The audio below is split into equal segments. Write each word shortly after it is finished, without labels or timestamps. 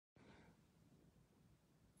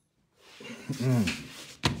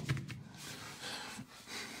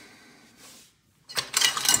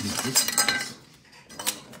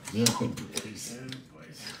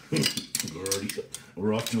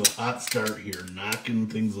We're off to a hot start here, knocking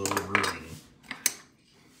things over.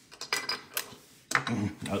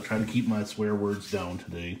 And I'll try to keep my swear words down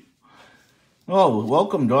today. Oh,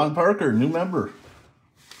 welcome, Dawn Parker, new member.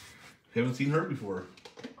 Haven't seen her before.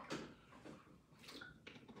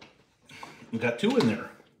 We got 2 in there.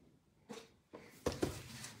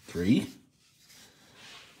 3.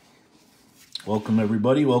 Welcome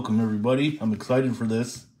everybody, welcome everybody. I'm excited for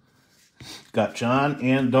this. Got John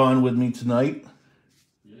and Dawn with me tonight.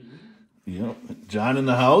 Yep, John in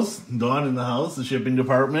the house, Dawn in the house, the shipping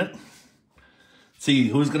department. Let's see,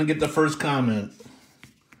 who's gonna get the first comment?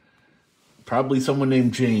 Probably someone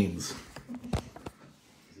named James.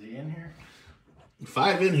 Is he in here?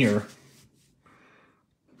 5 in here.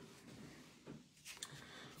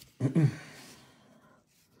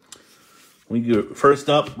 First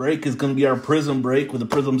up break is going to be our Prizm break with the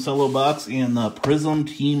Prizm Cello box and the Prizm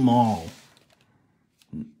TMall.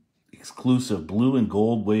 Exclusive blue and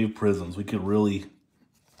gold wave prisms. We could really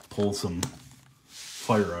pull some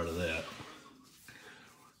fire out of that.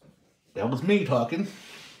 That was me talking.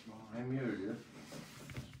 Well, I muted you.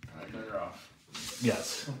 I cut her off.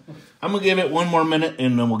 Yes. I'm going to give it 1 more minute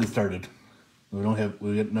and then we'll get started. We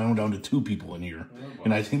get now down to 2 people in here.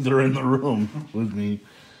 And I think they're in the room with me.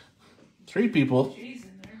 3 people. Jay's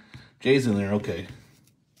in there. Jay's in there, okay.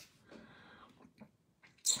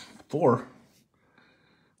 4.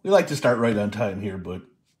 We like to start right on time here, but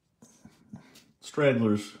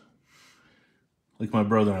stragglers, like my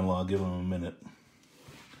brother-in-law, give him a minute.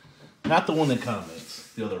 Not the one that comments,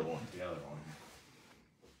 the other one. The other one.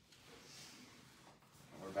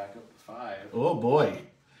 We're back up to 5. Oh boy.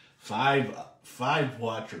 5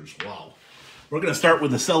 watchers, wow. We're going to start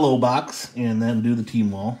with the Cello box and then do the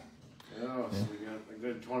TMall. Oh, so we got a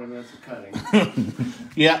good 20 minutes of cutting.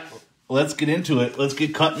 Yeah, let's get into it. Let's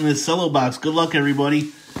get cutting this Cello box. Good luck, everybody.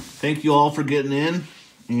 Thank you all for getting in.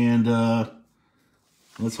 And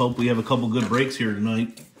let's hope we have a couple good breaks here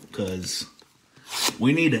tonight, because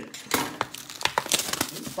we need it.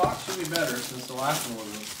 This box should be better since the last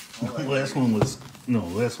one was... The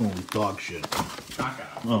last one was dog shit. Caca.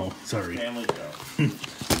 Oh, sorry. Family show.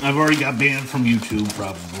 I've already got banned from YouTube,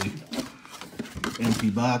 probably.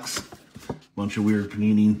 Empty box. Bunch of weird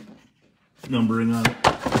panini numbering on it.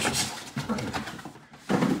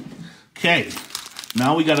 Okay.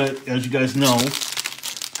 Now we gotta, as you guys know,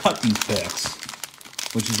 cut these packs,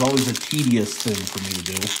 which is always a tedious thing for me to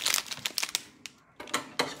do.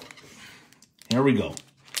 Here we go.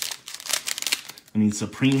 I need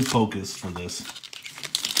supreme focus for this.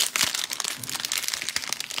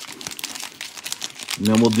 And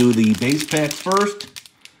then we'll do the base packs first.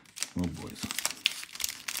 Oh, boys.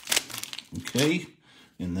 Okay.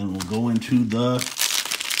 And then we'll go into the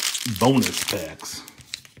bonus packs.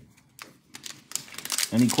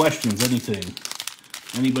 Any questions? Anything?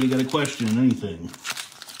 Anybody got a question? Anything?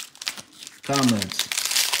 Comments?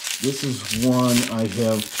 This is one I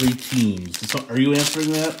have 3 teams. So, are you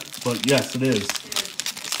answering that? But yes, it is.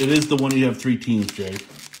 It is the one you have 3 teams, Jay.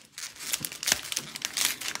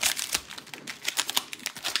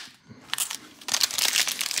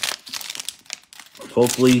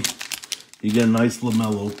 Hopefully, you get a nice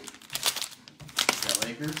LaMelo. Got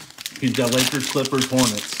Lakers? He's got Lakers, Clippers,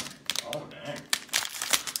 Hornets. Oh, dang.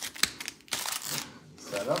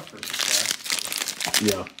 Set up for success.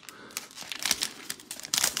 Yeah.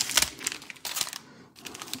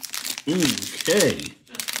 Okay.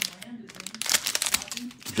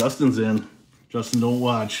 Justin's in. Justin, don't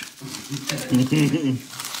watch.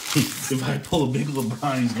 If I pull a big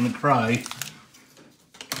LeBron, he's going to cry.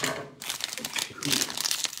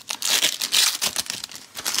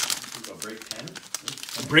 Break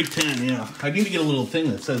 10? Break 10, yeah. I need to get a little thing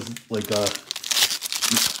that says, like, I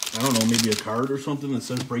don't know, maybe a card or something that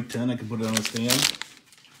says break 10. I can put it on a stand.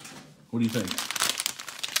 What do you think?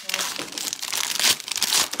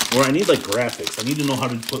 Or I need, like, graphics. I need to know how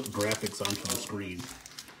to put graphics onto the screen.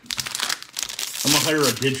 I'm going to hire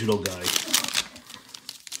a digital guy.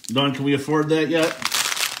 Dawn, can we afford that yet?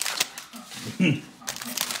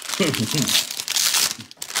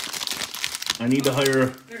 I need to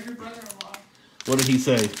hire... There's your brother-in-law. What did he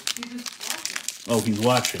say? He's just watching. Oh, he's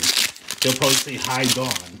watching. He'll probably say, hi,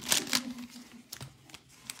 Dawn.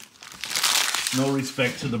 No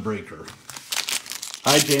respect to the breaker.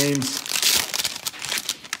 Hi, James.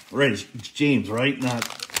 Right, it's James, right? Not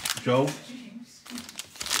Joe?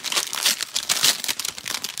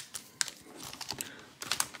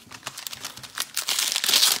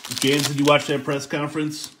 James, did you watch that press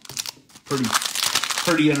conference?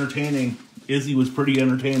 pretty entertaining. Izzy was pretty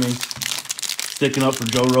entertaining. Sticking up for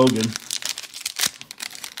Joe Rogan.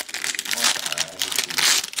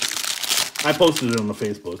 I posted it on the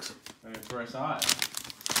Facebooks. That's where I saw it.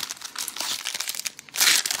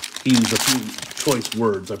 He used a few choice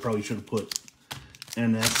words. I probably should have put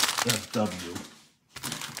NSFW.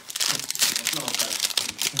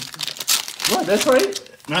 What? That's right.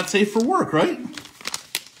 Not safe for work, right?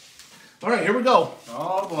 All right, here we go.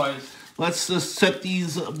 Oh, boys. Let's just set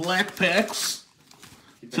these black packs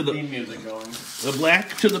Keep to the the theme music going. the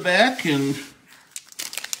black to the back, and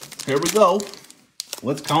here we go.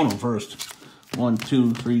 Let's count them first. 1,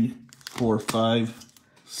 2, 3, 4, 5,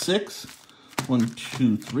 6. 1,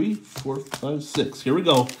 2, 3, 4, 5, 6. Here we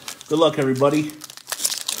go. Good luck, everybody.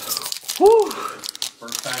 Whew.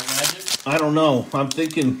 First time magic? I don't know. I'm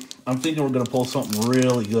thinking we're gonna pull something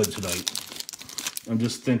really good tonight. I'm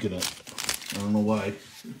just thinking it. I don't know why.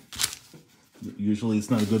 Usually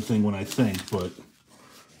it's not a good thing when I think, but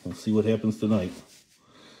we'll see what happens tonight.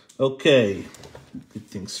 Okay. Get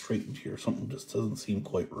things straightened here. Something just doesn't seem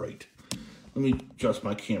quite right. Let me adjust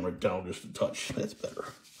my camera down just a touch. That's better.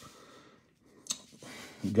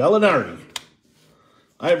 Gallinari.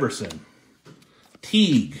 Iverson.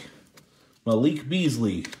 Teague. Malik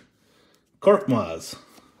Beasley. Korkmaz.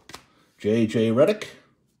 J.J. Redick.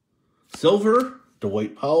 Silver.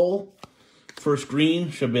 Dwight Powell. First green.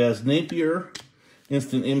 Shabazz Napier.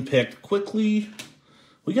 Instant impact quickly.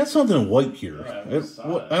 We got something in white here. Yeah,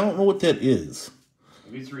 I don't know what that is.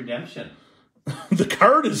 Maybe it's redemption. The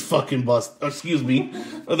card is fucking bust. Excuse me.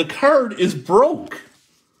 The card is broke.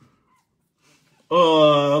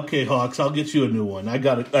 Okay, Hawks. I'll get you a new one. I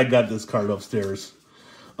got this card upstairs.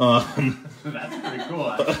 That's pretty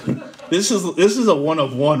cool, actually. This is a 1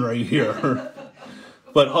 of 1 right here.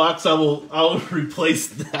 But Hawks, I'll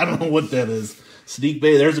replace. I don't know what that is. Sadiq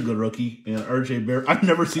Bey, there's a good rookie, and RJ Barrett. I've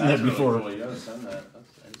never seen that before. Really cool. You gotta send that.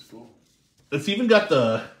 That's cool. It's even got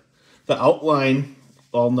the outline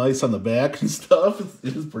all nice on the back and stuff.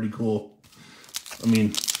 It is pretty cool. I mean,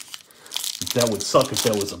 that would suck if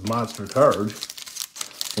that was a monster card.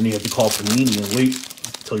 And you have to call Panini and wait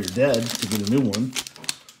till you're dead to get a new one.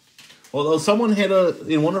 Although someone had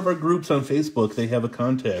in one of our groups on Facebook, they have a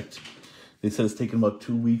contact. They said it's taken about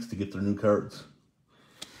 2 weeks to get their new cards.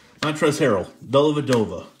 Montrezl Harrell,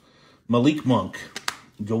 Dellavedova, Malik Monk,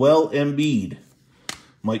 Joel Embiid,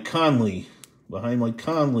 Mike Conley. Behind Mike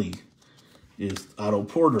Conley is Otto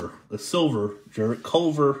Porter. The silver, Jarrett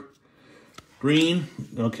Culver. Green,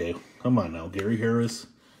 okay, come on now. Gary Harris,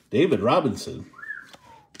 David Robinson.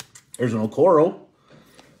 There's an Okoro.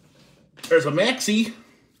 There's a Maxey.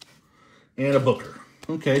 And a Booker.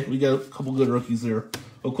 Okay, we got a couple good rookies there.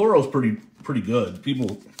 Okoro's pretty good.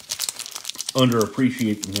 People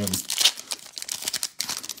underappreciating him.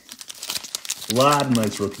 A lot of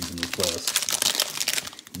nice rookies in this class.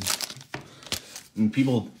 And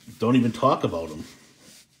people don't even talk about them.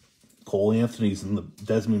 Cole Anthony's and the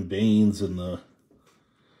Desmond Baines and the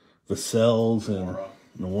Vassell's and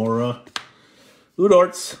Noora.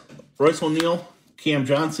 Udorts, Royce O'Neal, Cam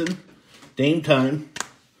Johnson, Dame Time,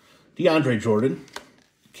 DeAndre Jordan,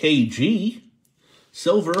 KG,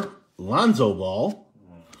 Silver, Lonzo Ball,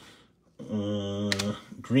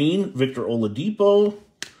 Green, Victor Oladipo,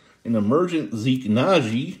 an emergent Zeke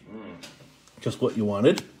Naji, just what you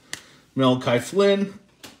wanted, Malachi Flynn,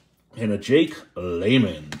 and a Jake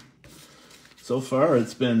Layman. So far,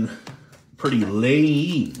 it's been pretty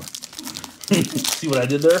lame. See what I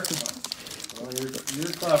did there? Well,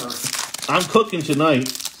 you're clever. I'm cooking tonight.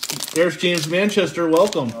 There's James Manchester.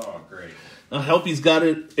 Welcome. Oh, great. I hope he's got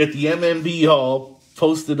it at the MMB Hall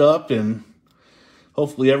posted up, and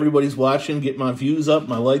hopefully everybody's watching. Get my views up,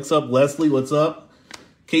 my likes up. Leslie, what's up?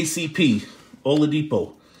 KCP,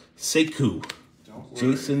 Oladipo, Sekou,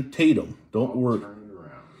 Jason Tatum. Don't worry. Turn it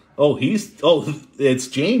around. It's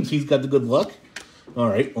James. He's got the good luck. All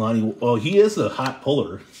right, Lonnie. Oh, he is a hot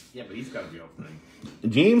puller. Yeah, but he's got to be opening.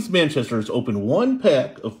 James Manchester has opened 1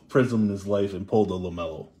 pack of Prizm in his life and pulled a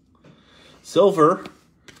LaMelo. Silver,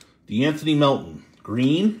 DeAnthony Melton.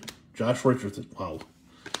 Green, Josh Richardson. Wow.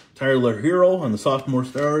 Tyler Hero on the sophomore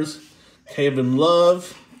stars. Kevin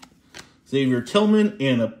Love, Xavier Tillman,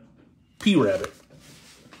 and a P-Rabbit.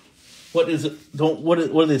 What is it? What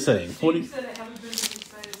are they saying? Steve said I haven't been this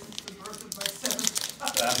excited since the birth of my 7th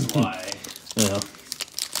child. That's why. Yeah.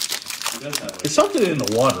 He does have There's something in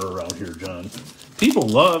the water around here, John. People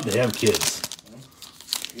love to have kids.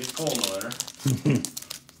 It gets cold in the winter.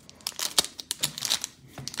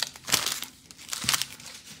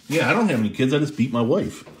 Yeah, I don't have any kids. I just beat my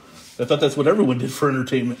wife. I thought that's what everyone did for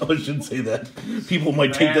entertainment. Oh, I shouldn't say that. People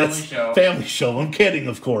might take that Family show. family show. I'm kidding,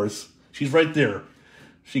 of course. She's right there.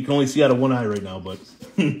 She can only see out of one eye right now, but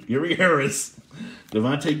Gary Harris,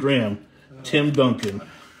 Devontae Graham, Tim Duncan,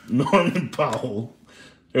 Norman Powell.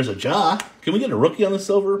 There's a jaw. Can we get a rookie on the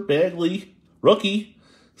silver? Bagley, rookie.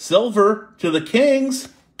 Silver to the Kings.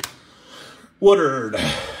 Woodard.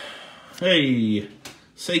 Hey,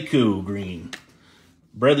 Sekou green.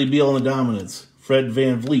 Bradley Beal in the dominance. Fred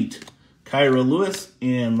Van Vliet. Kyra Lewis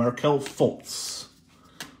and Markel Fultz.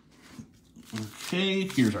 Okay,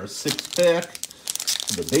 here's our 6-pack.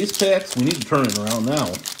 The base packs, we need to turn it around now.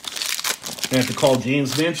 I have to call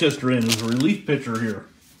James Manchester in as a relief pitcher here.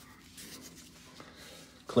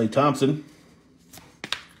 Clay Thompson.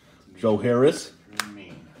 Joe Harris.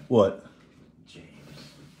 What? James.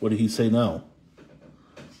 What did he say now?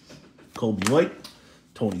 Kobe White.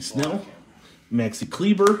 Tony Snell. Maxi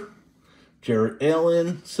Kleber. Jarrett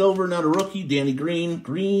Allen. Silver, not a rookie. Danny Green.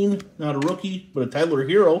 Green, not a rookie, but a Tyler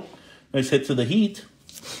Hero. Nice hit to the Heat.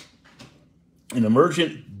 An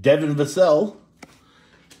emergent Devin Vassell.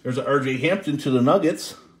 There's a R.J. Hampton to the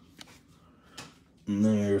Nuggets. And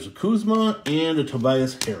there's a Kuzma and a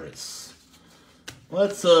Tobias Harris.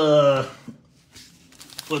 Let's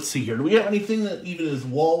see here. Do we have anything that even is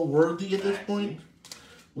wall worthy at this point?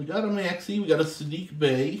 We got a Maxi. We got a Sadiq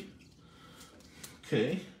Bey.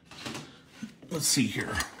 Okay. Let's see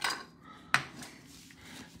here.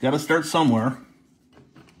 Got to start somewhere.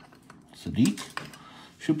 Sadiq.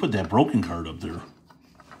 Should put that broken card up there.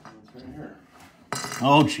 It's right here.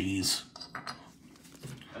 Oh, jeez.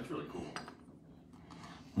 That's really cool.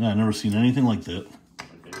 Yeah, I've never seen anything like that.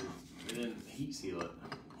 Like they didn't heat seal it.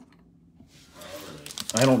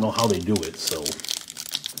 I don't know how they do it, so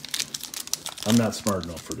I'm not smart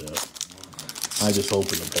enough for that. I just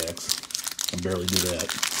open the packs. I barely do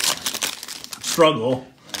that. Struggle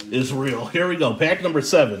is real. Here we go. Pack number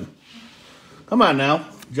 7. Come on now.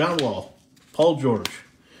 John Wall, Paul George,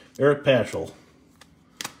 Eric Paschal,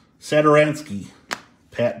 Sadaransky,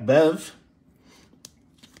 Pat Bev,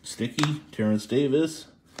 Sticky, Terrence Davis,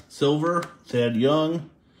 Silver, Thad Young,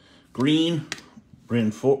 Green,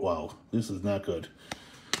 Bryn Fort. Wow, this is not good.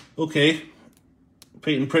 Okay,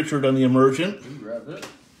 Peyton Pritchard on the emergent. You grabbed it.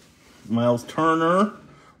 Miles Turner,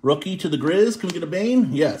 rookie to the Grizz. Can we get a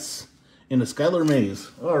Bane? Yes. And a Skylar Mays.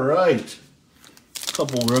 All right.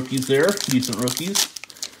 Couple rookies there, decent rookies.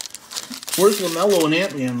 Where's LaMelo and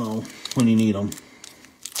Ant-Man, though, when you need them?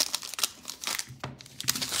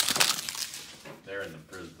 They're in the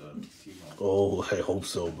Prizm TMall. Oh, I hope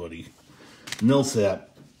so, buddy.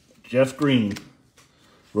 Millsap, Jeff Green,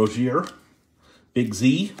 Rozier, Big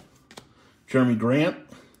Z, Jeremy Grant.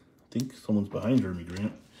 I think someone's behind Jeremy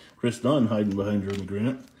Grant. Chris Dunn hiding behind Jeremy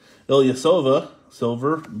Grant. Ilyasova,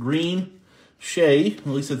 Silver, Green, Shea, at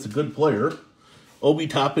least it's a good player. Obi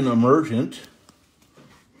Toppin, Emergent.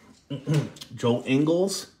 Joe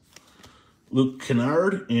Ingles, Luke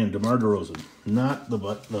Kennard, and DeMar DeRozan. Not the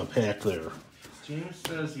pack there. James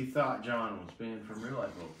says he thought John was banned from real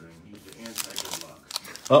life opening. He's the anti-good luck.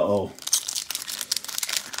 Uh-oh.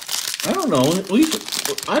 I don't know.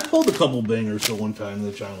 I pulled a couple bangers the one time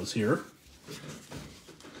that John was here.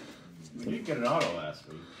 We did get an auto last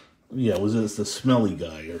week. Yeah, was this the smelly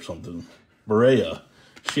guy or something? Berea,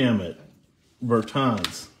 Shamit,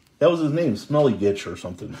 Bertans. That was his name, Smelly Gitch or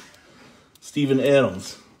something. Steven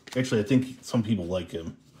Adams. Actually, I think some people like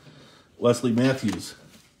him. Wesley Matthews.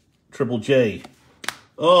 Triple J.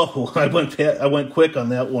 Oh, I went quick on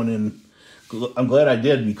that one, and I'm glad I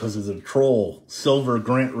did because it's a troll. Silver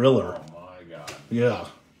Grant Riller. Oh, my God. Yeah.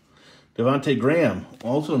 Devontae Graham.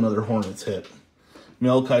 Also another Hornets hit.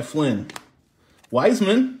 Malachi Flynn.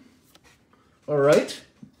 Wiseman. All right.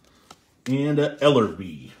 And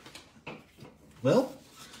Ellerby. Well,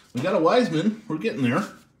 we got a Wiseman. We're getting there.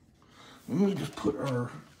 Let me just put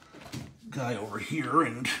our guy over here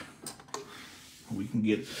and we can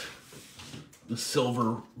get the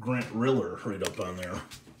silver Grant Riller right up on there.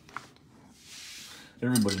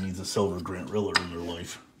 Everybody needs a silver Grant Riller in their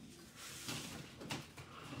life.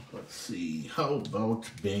 Let's see. How about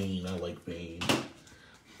Bane? I like Bane.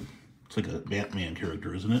 It's like a Batman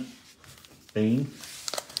character, isn't it? Bane?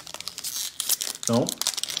 No? I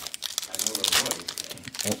know the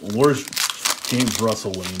voice. Well, where's James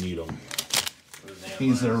Russell when you need him?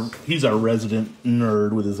 He's our resident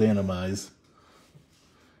nerd with his animeyes.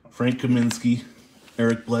 Frank Kaminsky,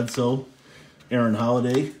 Eric Bledsoe, Aaron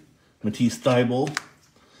Holiday, Matisse Thybulle,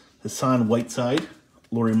 Hassan Whiteside,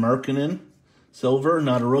 Lauri Markkanen, Silver,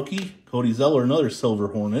 not a rookie, Cody Zeller, another Silver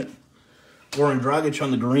Hornet, Goran Dragic on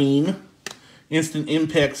the green, Instant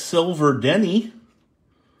Impact Silver Denny,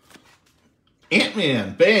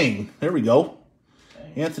 Ant-Man, bang, there we go.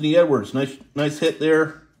 Anthony Edwards, nice hit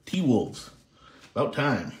there. T-Wolves, about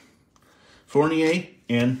time. Fournier,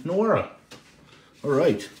 and Nora. All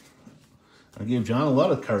right. I gave John a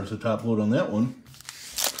lot of cards to top load on that one.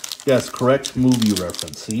 Yes, correct movie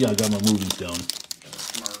reference. See, I got my movies down.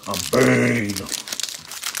 I'm big.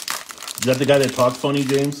 Is that the guy that talks funny,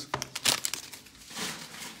 James?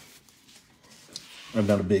 I'm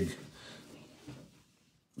not a big.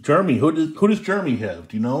 Jeremy, who does Jeremy have?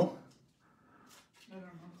 Do you know? I don't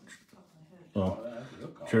know. Oh,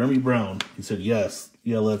 Jeremy Brown. He said yes.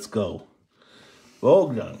 Yeah, let's go.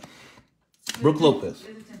 Bogdan. Brooke Lopez.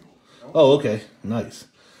 Oh, okay. Nice.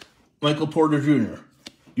 Michael Porter Jr.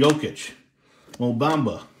 Jokic.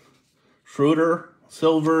 Mobamba. Schroeder.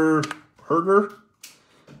 Silver. Herder.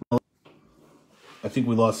 I think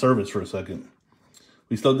we lost service for a second.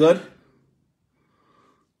 We still good?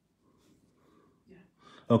 Yeah.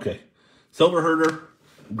 Okay. Silver Herder.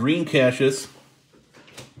 Green Cassius.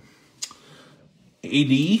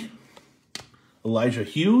 AD. Elijah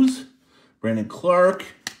Hughes. Brandon Clark.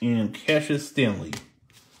 And Cassius Stanley.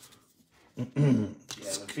 Yeah, the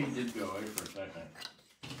feed did go away for a second.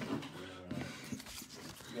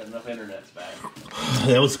 You got enough internets back.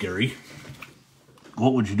 That was scary.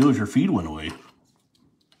 What would you do if your feed went away?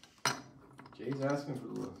 Jay's asking for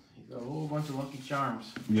the. He's got a whole bunch of Lucky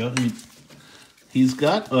Charms. Yeah, he's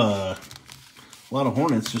got a lot of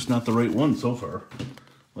Hornets, just not the right one so far.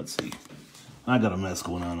 Let's see. I got a mess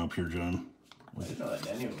going on up here, John. I didn't know that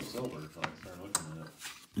Daniel was silver until I started looking at it.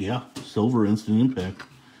 Yeah, silver instant impact.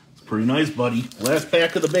 It's pretty nice, buddy. Last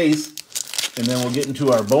pack of the base, and then we'll get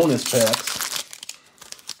into our bonus packs.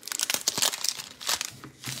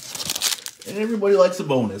 And everybody likes a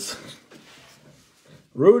bonus.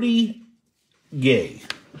 Rudy Gay,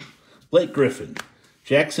 Blake Griffin,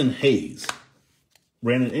 Jackson Hayes,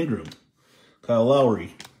 Brandon Ingram, Kyle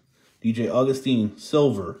Lowry, DJ Augustine,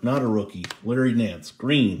 silver, not a rookie, Larry Nance,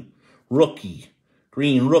 green, rookie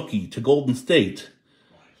to Golden State.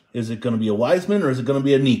 Is it going to be a Wiseman or is it going to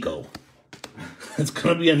be a Nico? It's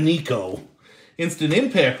going to be a Nico. Instant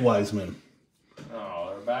impact Wiseman. Oh,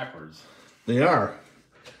 they're backwards. They are.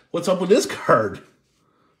 What's up with this card?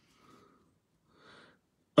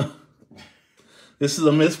 This is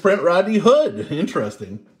a misprint Rodney Hood.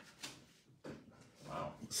 Interesting.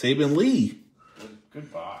 Wow. Saban Lee.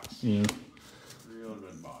 Good box. Yeah. Real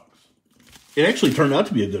good box. It actually turned out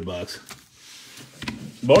to be a good box.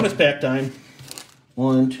 Bonus pack time.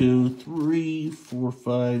 1, 2, 3, 4,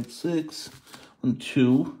 5, 6. 1,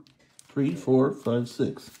 2, 3, 4, 5,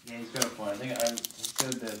 6. Yeah, he's got a point. I think he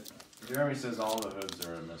said that Jeremy says all the hoods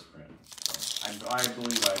are a misprint. So I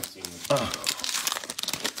believe I've seen this.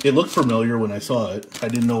 It looked familiar when I saw it. I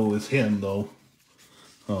didn't know it was him, though.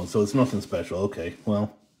 Oh, so it's nothing special. Okay,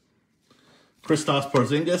 well. Kristaps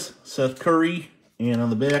Porzingis, Seth Curry, and on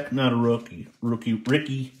the back, not a rookie. Ricky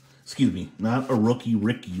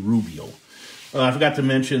Rubio. I forgot to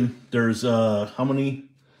mention, there's, how many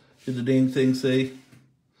did the dang thing say?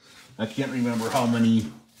 I can't remember how many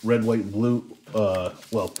red, white, and blue,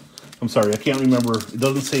 well, I'm sorry, I can't remember. It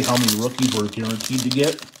doesn't say how many rookies we're guaranteed to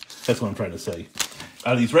get. That's what I'm trying to say.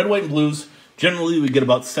 Out of these red, white, and blues, generally we get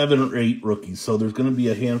about 7 or 8 rookies, so there's going to be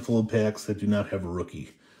a handful of packs that do not have a rookie.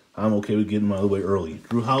 I'm okay with getting them out of the way early.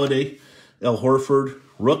 Drew Holiday, Al Horford,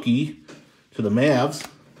 rookie to the Mavs,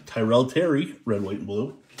 Tyrell Terry, red, white, and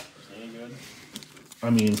blue. Any good? I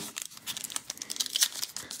mean, it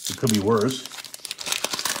could be worse.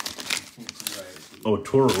 Right. Oh,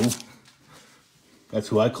 Toru. That's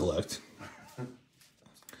who I collect.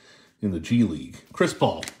 In the G League. Chris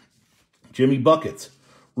Paul. Jimmy Buckets.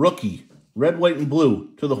 Rookie. Red, white, and blue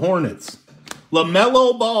to the Hornets.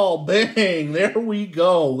 LaMelo Ball. Bang. There we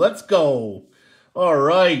go. Let's go. All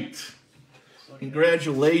right.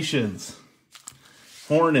 Congratulations.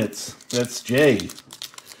 Hornets. That's Jay.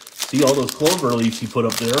 See all those clover leaves he put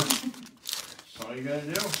up there? That's all you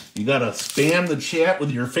gotta do. You gotta spam the chat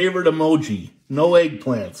with your favorite emoji. No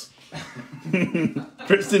eggplants.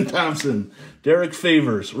 Tristan Thompson. Derek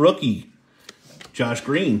Favors. Rookie. Josh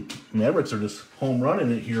Green. Mavericks are just home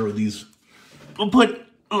running it here with these. We'll put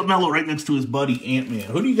LaMelo right next to his buddy Ant-Man.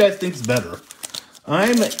 Who do you guys think's better?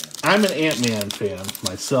 I'm an Ant-Man fan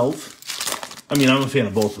myself. I mean, I'm a fan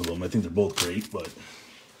of both of them. I think they're both great, but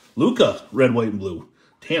Luka, red, white, and blue.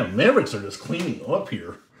 Damn, Mavericks are just cleaning up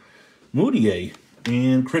here. Moutier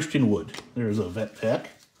and Christian Wood. There's a vet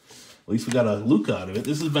pack. At least we got a Luka out of it.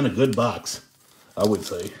 This has been a good box, I would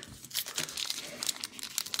say.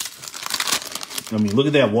 I mean, look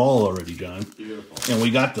at that wall already, John. Beautiful. And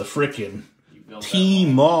we got the frickin'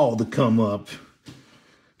 TMall to come up.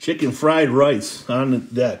 Chicken fried rice on the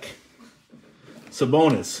deck.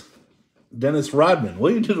 Sabonis. Dennis Rodman.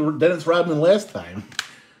 What did you do to Dennis Rodman last time?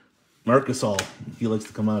 Marcus All. He likes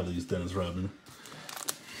to come out of these, Dennis Rodman.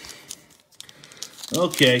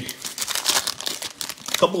 Okay.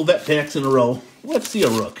 A couple of vet packs in a row. Let's see a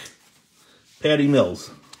rook. Patty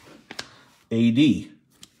Mills. AD.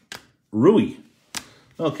 Rui.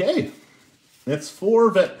 Okay. That's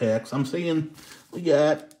 4 vet packs. I'm saying we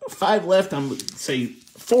got 5 left. I'm say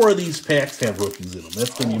 4 of these packs have rookies in them. That's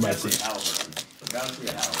going to be my pick. Gotta see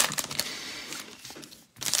a Howard.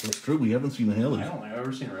 That's true. We haven't seen a Haley. I don't think I've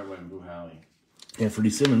ever seen a red, white, and blue Halley. Anthony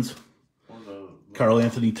Simmons. Or the Karl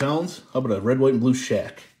Anthony Towns. How about a red, white, and blue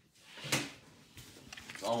Shaq?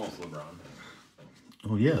 It's almost LeBron.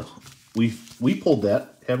 Oh yeah, we pulled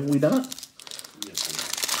that, haven't we not? Yes,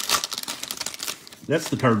 That's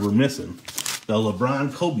the card we're missing. The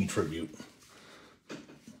LeBron Kobe tribute.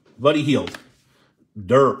 Buddy Hield.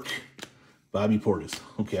 Dirk. Bobby Portis.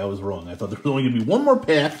 Okay, I was wrong. I thought there was only going to be one more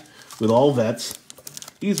pack with all vets.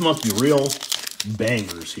 These must be real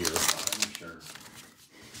bangers here. I'm sure.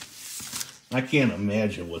 I can't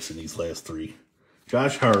imagine what's in these last 3.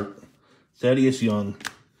 Josh Hart, Thaddeus Young,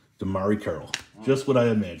 Damari Carroll. Just what I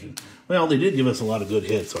imagined. Well, they did give us a lot of good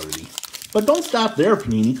hits already. But don't stop there,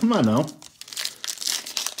 Panini. Come on now.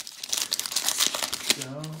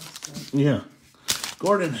 Yeah.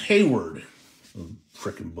 Gordon Hayward.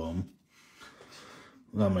 Frickin' bum.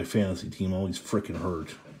 Not my fantasy team. Always frickin'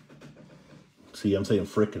 hurt. See, I'm saying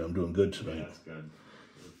frickin'. I'm doing good tonight. That's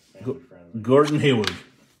good. Gordon Hayward.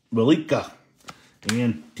 Malika.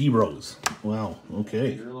 And D-Rose. Wow.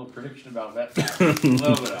 Okay. Your little prediction about that a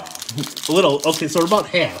little bit off. A little. Okay, so we're about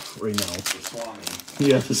half right now. The Swami.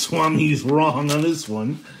 Yeah, the Swami's wrong on this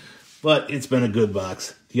one. But it's been a good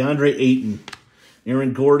box. DeAndre Ayton.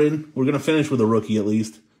 Aaron Gordon. We're going to finish with a rookie at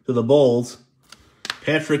least. To the Bulls.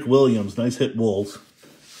 Patrick Williams. Nice hit, Bulls.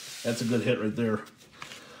 That's a good hit right there.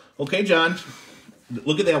 Okay, John.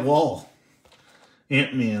 Look at that wall.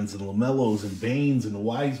 Ant-Mans and LaMelos and Baines and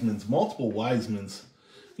Wisemans. Multiple Wisemans.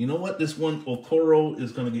 You know what? This one, Okoro,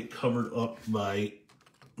 is going to get covered up by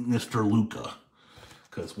Mr. Luka.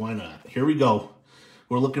 Because why not? Here we go.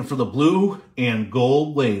 We're looking for the blue and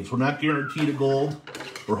gold waves. We're not guaranteed a gold.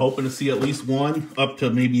 We're hoping to see at least one, up to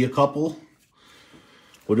maybe a couple.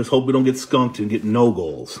 We'll just hope we don't get skunked and get no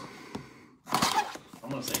goals. I'm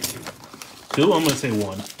going to say 2. 2? I'm going to say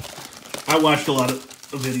 1. I watched a lot of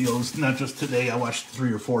videos, not just today. I watched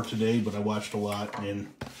 3 or 4 today, but I watched a lot,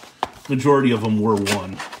 and majority of them were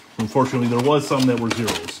 1. Unfortunately, there was some that were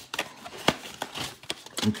 0s.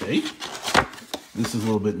 Okay. This is a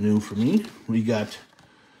little bit new for me. We got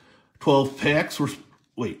 12 packs.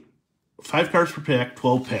 Wait, 5 cards per pack,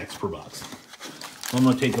 12 packs per box. I'm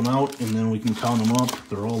going to take them out, and then we can count them up.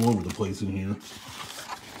 They're all over the place in here.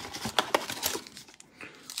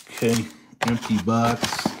 Okay, empty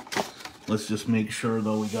box. Let's just make sure,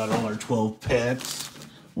 though, we got all our 12 packs.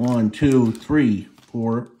 1, 2, 3,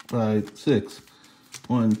 4, 5, 6.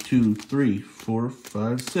 1, 2, 3, 4,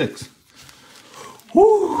 5, 6.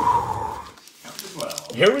 Woo!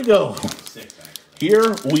 Here we go. 6, actually.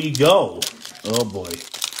 Here we go. Oh, boy.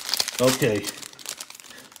 Okay.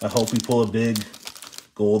 I hope we pull a big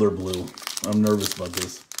gold or blue. I'm nervous about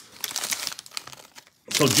this.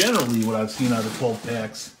 So, generally, what I've seen out of 12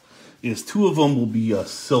 packs is 2 of them will be a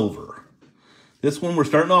silver. This one, we're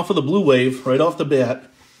starting off with a blue wave right off the bat.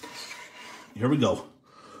 Here we go.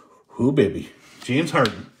 Who, baby? James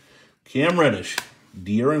Harden, Cam Reddish,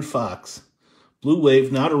 De'Aaron Fox. Blue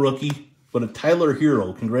wave, not a rookie, but a Tyler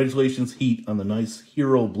Hero. Congratulations, Heat, on the nice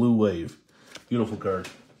Hero blue wave. Beautiful card.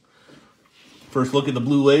 First look at the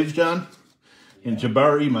blue waves, John. And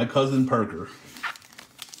Jabari, my cousin Parker.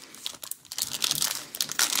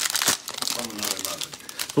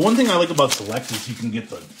 The one thing I like about Select is you can get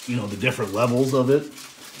the, the different levels of it.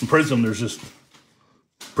 In Prizm, there's just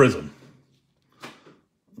Prizm.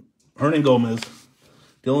 Hernan Gomez,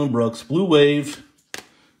 Dylan Brooks, Blue Wave,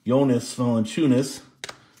 Jonas Valanciunas,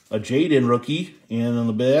 a Jaden rookie, and on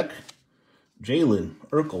the back, Jalen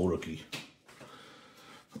Urkel rookie.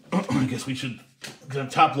 I guess we should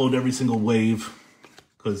top load every single wave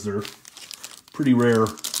because they're pretty rare.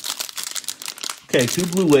 Okay, 2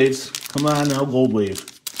 blue waves. Come on now, gold wave.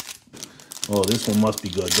 Oh, this one must be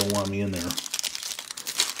good. Don't want me in there.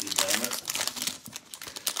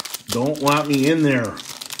 Don't want me in there.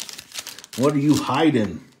 What are you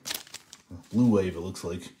hiding? Blue wave, it looks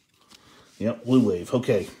like. Yep, blue wave.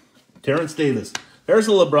 Okay. Terrence Davis. There's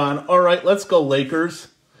the LeBron. All right, let's go Lakers.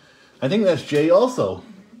 I think that's Jay also.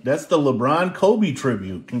 That's the LeBron Kobe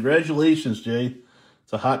tribute. Congratulations, Jay.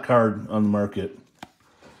 It's a hot card on the market.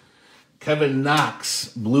 Kevin Knox,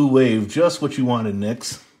 blue wave. Just what you wanted,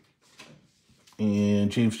 Knicks. And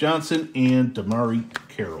James Johnson and Damari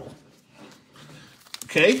Carroll.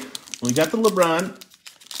 Okay, We got the LeBron.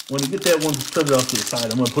 When you get that one, set it off to the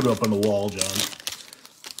side. I'm going to put it up on the wall, John.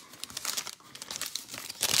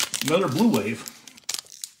 Another blue wave.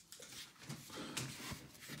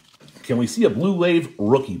 Can we see a blue wave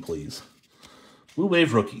rookie, please? Blue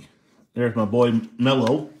wave rookie. There's my boy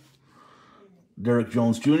Mello. Derek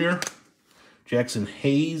Jones Jr. Jackson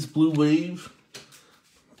Hayes blue wave.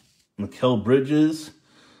 Mikal Bridges.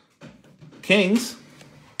 Kings.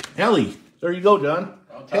 Helly. There you go, John.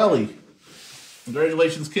 Helly.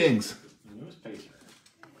 Congratulations, Kings. Newest Pacer.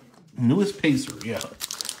 Newest Pacer, yeah.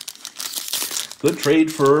 Good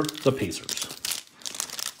trade for the Pacers.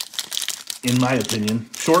 In my opinion.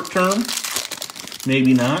 Short term,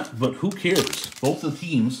 maybe not, but who cares? Both the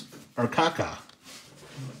teams are caca.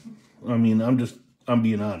 I mean, I'm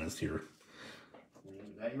being honest here.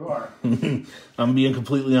 That you are. I'm being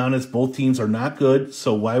completely honest. Both teams are not good,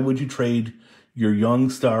 so why would you trade your young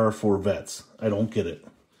star for vets? I don't get it.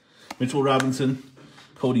 Mitchell Robinson,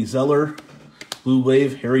 Cody Zeller, Blue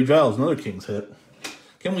Wave, Harry Giles, another Kings hit.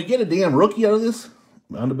 Can we get a damn rookie out of this?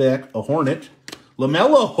 On the back, a Hornet.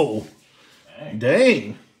 LaMelo.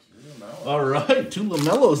 Dang. All right, 2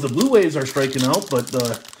 LaMelos. The Blue Waves are striking out, but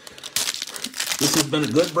this has been a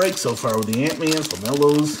good break so far with the Ant-Mans,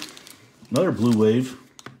 LaMelos. Another Blue Wave.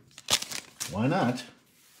 Why not?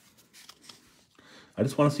 I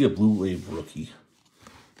just want to see a Blue Wave rookie.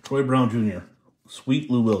 Troy Brown Jr.,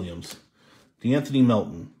 Sweet Lou Williams, D'Anthony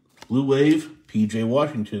Melton, Blue Wave, P.J.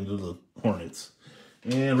 Washington to the Hornets,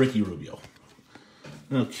 and Ricky Rubio.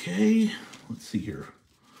 Okay, let's see here.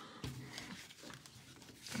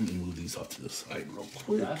 Let me move these up to the side real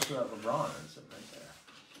quick. That's LeBron sitting right there.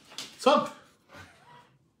 It's up.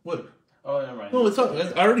 What? Oh, never mind. No, it's up.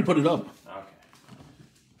 I already put it up. Okay.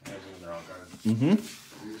 I was using the wrong card.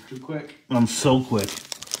 Mm-hmm. He was too quick. I'm so quick.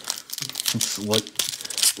 It's like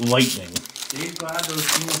lightning. Be glad those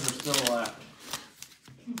teams are still alive.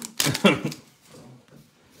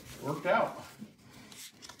 Worked out.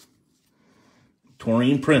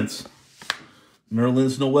 Torian Prince,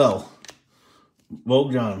 Nerlens Noel,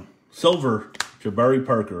 Bogdan, Silver, Jabari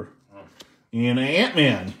Parker, and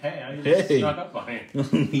Ant-Man. Hey, I just snuck up on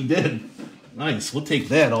him. He did. Nice. We'll take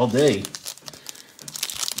that all day.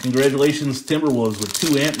 Congratulations, Timberwolves, with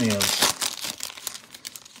 2 Ant-Mans.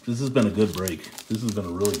 This has been a good break. This has been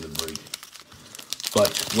a really good break.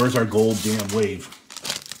 But where's our gold damn wave?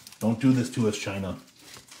 Don't do this to us, China.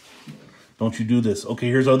 Don't you do this. Okay,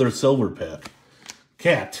 here's our other silver pack.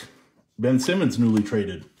 Cat. Ben Simmons newly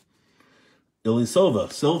traded.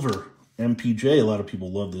 Ilyasova, silver. MPJ, a lot of people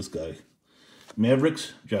love this guy.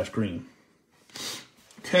 Mavericks, Josh Green.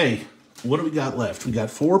 Okay, what do we got left? We got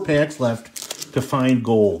 4 packs left to find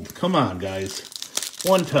gold. Come on, guys.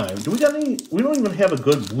 One time. Do we got any? We don't even have a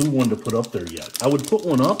good blue one to put up there yet. I would put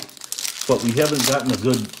one up, but we haven't gotten a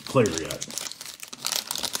good player yet.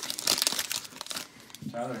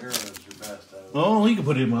 Tyler Hero is your best. Oh, he can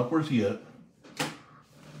put him up. Where's he at?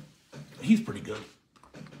 He's pretty good.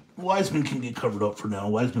 Wiseman can get covered up for now.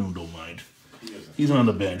 Wiseman don't mind. He's on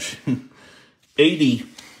the bench. 80.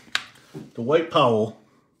 Dwight Powell.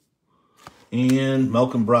 And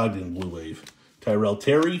Malcolm Brogdon, Blue Wave. Tyrell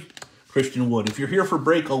Terry. Christian Wood. If you're here for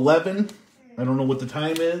break 11, I don't know what the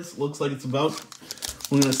time is. Looks like it's about.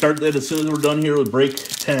 We're going to start that as soon as we're done here with break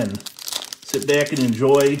 10. Sit back and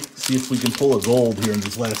enjoy. See if we can pull a gold here in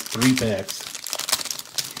these last 3 packs.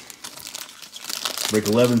 Break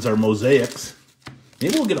 11's our Mosaics.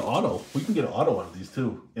 Maybe we'll get an auto. We can get an auto out of these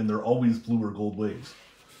too. And they're always blue or gold waves,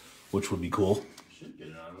 which would be cool. Should get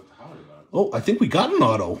an auto with the Howard about it. Oh, I think we got an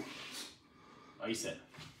auto. Ice it.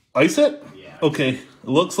 Ice it? Yeah. Okay. It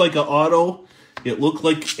looks like an auto. It looked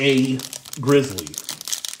like a Grizzly.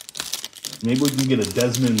 Maybe we can get a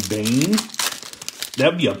Desmond Bain.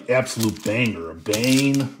 That'd be an absolute banger. A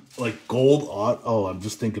Bain, like gold auto. Oh, I'm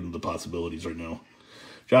just thinking of the possibilities right now.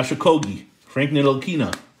 Josh Okogie, Frank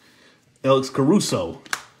Ntilikina, Alex Caruso,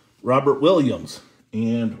 Robert Williams,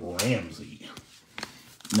 and Ramsey.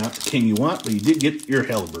 Not the king you want, but you did get your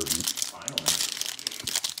Halliburton. Finally.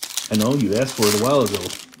 I know, you asked for it a while ago.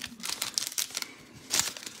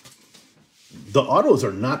 The autos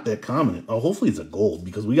are not that common. Oh, hopefully it's a gold,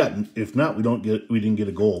 because we got, if not, we didn't get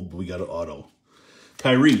a gold, but we got an auto.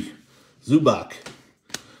 Kyrie, Zubac,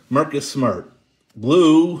 Marcus Smart,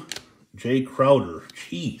 Blue, Jay Crowder.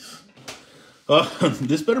 Jeez.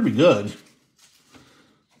 This better be good.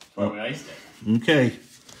 Oh, we iced it. Okay.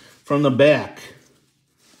 From the back,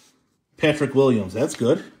 Patrick Williams. That's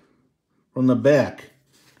good. From the back,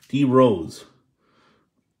 D. Rose.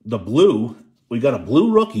 The blue, we got a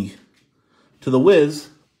blue rookie. To the Wiz,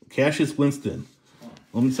 Cassius Winston.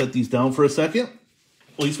 Let me set these down for a second.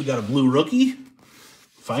 At least we got a blue rookie.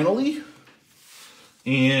 finally.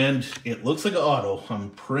 And it looks like an auto.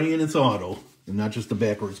 I'm praying it's auto and not just a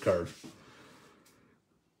backwards card.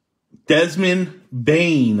 Desmond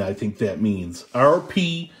Bain, I think that means.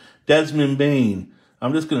 RP Desmond Bain.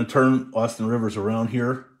 I'm just going to turn Austin Rivers around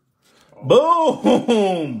here. Oh.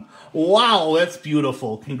 Boom! Wow, that's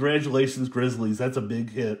beautiful. Congratulations, Grizzlies. That's a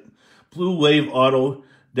big hit. Blue Wave Auto,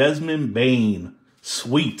 Desmond Bain.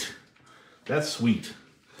 Sweet. That's sweet.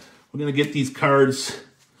 We're going to get these cards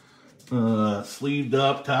sleeved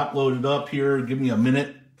up, top loaded up here. Give me a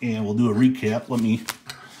minute, and we'll do a recap. Let me...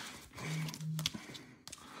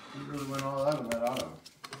 You really went all out on that auto.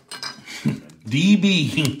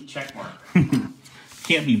 DB. Check mark.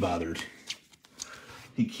 Can't be bothered.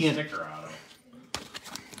 He can't... Sticker auto.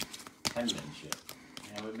 Penmanship.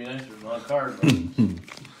 Yeah, it would be nice if it was another card, but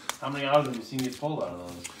how many autos have you seen get pulled out of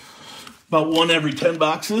those? About 1 every 10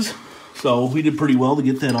 boxes. So we did pretty well to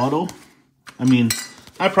get that auto. I mean,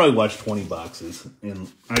 I probably watched 20 boxes,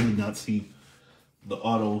 and I did not see the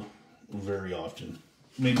auto very often.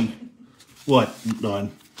 Maybe... What,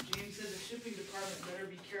 Don? James said the shipping department better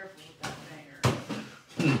be careful with that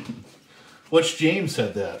banger. Which James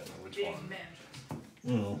said that? Which James one? Manchester.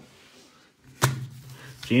 Oh.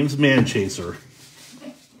 James Manchaser.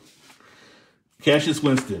 Cassius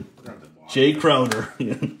Winston. Jay Crowder.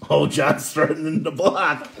 Oh, John's starting to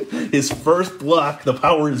block. His first block, the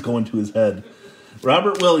power is going to his head.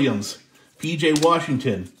 Robert Williams. P.J.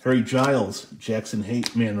 Washington. Harry Giles. Jackson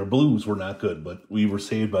Haight. Man, our Blues were not good, but we were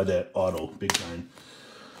saved by that auto big time.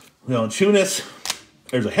 Now, Chunas.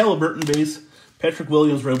 There's a Halliburton base. Patrick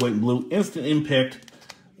Williams, red, white, and blue. Instant Impact.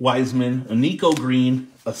 Wiseman. A Nico Green.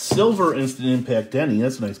 A silver Instant Impact Denny.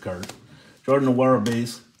 That's a nice card. Jordan Awara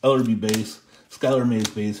base. Ellerby base. Skylar Mays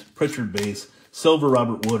base. Pritchard base. Silver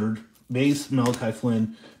Robert Woodard. Base Malachi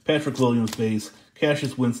Flynn. Patrick Williams base.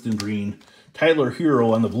 Cassius Winston green. Tyler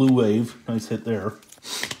Hero on the blue wave. Nice hit there.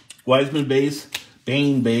 Wiseman base.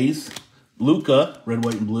 Bain base. Luca, red,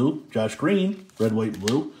 white, and blue. Josh Green, red, white, and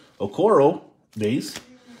blue. Okoro base.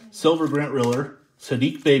 Silver Grant Riller.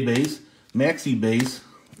 Sadiq Bey base. Maxi base.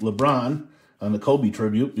 LeBron on the Kobe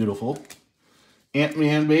tribute. Beautiful.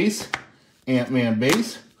 Ant-Man base. Ant-Man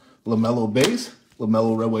base. LaMelo base.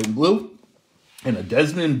 LaMelo red, white, and blue. And a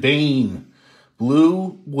Desmond Bain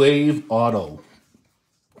blue wave auto.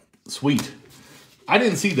 Sweet. I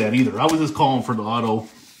didn't see that either. I was just calling for the auto.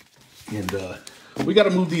 And we got to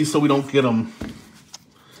move these so we don't get them.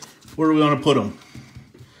 Where do we want to put them?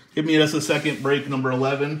 Give me just a second. Break number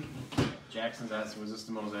 11. Jackson's asking, was this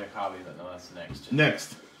the Mosaic hobby? No, that's next.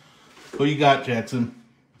 Next. Who you got, Jackson?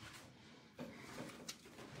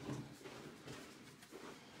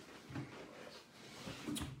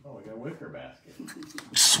 Oh, we got a wicker basket.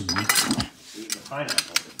 Sweet. Eating a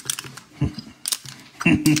pineapple.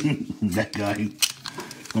 That guy.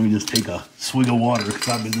 Let me just take a swig of water because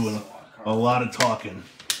I've been doing a lot of talking.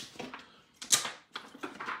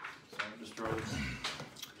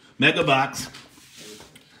 Mega box.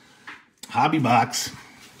 Hobby box.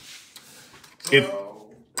 If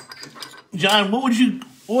John, what are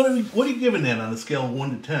you giving that on a scale of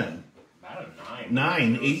 1 to 10? About a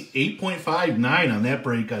 9. 8.5, 9 on that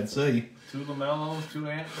break, I'd say. 2 LaMelos, 2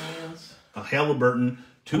 Ant-Mans. A Halliburton,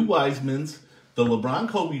 2 Wisemans, the LeBron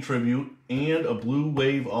Kobe tribute, and a blue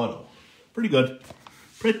wave auto. Pretty good.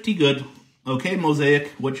 Pretty good. Okay,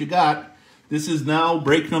 Mosaic, what you got? This is now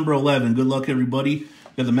break number 11. Good luck, everybody.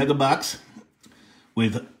 Got the mega box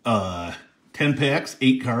with 10 packs,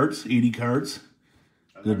 8 cards, 80 cards.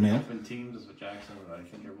 Good man. Open teams with Jackson, but I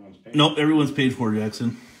think everyone's paid. Nope, everyone's paid for,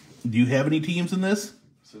 Jackson. Do you have any teams in this?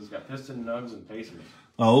 So it's got Piston, Nugs, and Pacers.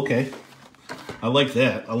 Oh, okay. I like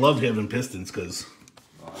that. I love having Pistons because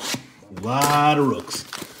a lot of rooks.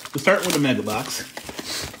 We'll start with the mega box.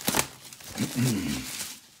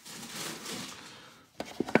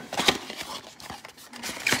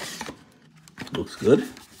 Looks good.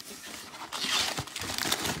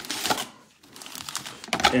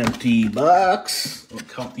 Empty box. We'll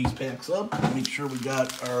count these packs up. Make sure we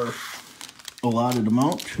got our allotted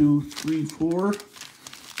amount. 2, 3, 4.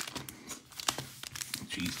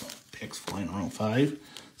 Jeez, packs flying around. 5,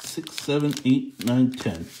 6, 7, 8, 9,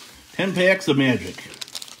 10. 10 packs of Magic.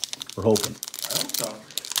 We're hoping. I hope so.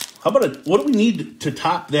 How about what do we need to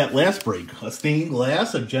top that last break? A stained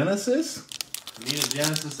glass, a Genesis? We need a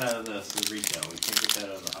Genesis out of this in retail. We can't get that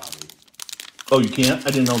out of the hobby. Oh, you can't?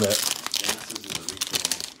 I didn't know that. Genesis is a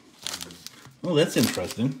retail. Oh, that's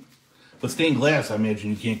interesting. But stained glass, I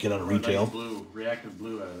imagine you can't get out of retail. Nice blue, reactive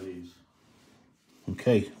blue out of these.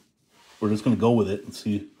 Okay. We're just going to go with it and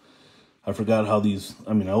see. I forgot how these,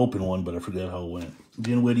 I opened one, but I forgot how it went.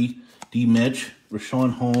 Dinwiddie, D. Mitch,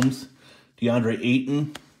 Rashawn Holmes, DeAndre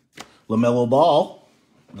Ayton, LaMelo Ball,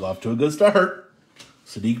 go off to a good start.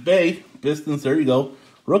 Sadiq Bey, Pistons, there you go.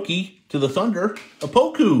 Rookie to the Thunder,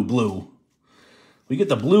 Opoku blue. We get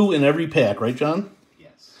the blue in every pack, right, John?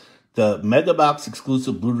 Yes. The Mega Box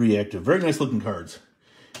exclusive blue reactive. Very nice looking cards.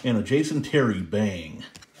 And a Jason Terry, bang.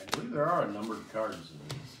 I believe there are numbered cards in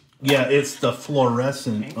these. Yeah, it's the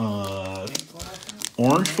fluorescent, Pink fluorescent?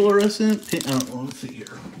 orange fluorescent. Pink, let's see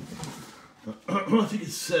here. I think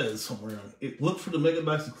it says somewhere on it. Look for the Mega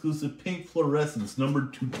Box exclusive pink fluorescence,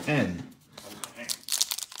 numbered to 10. Okay.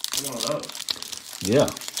 One of those. Yeah.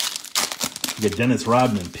 You get Dennis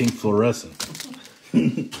Rodman, pink fluorescent.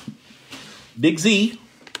 Big Z,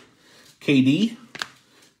 KD,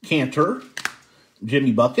 Cantor,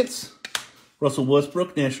 Jimmy Buckets, Russell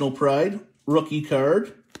Westbrook, National Pride, rookie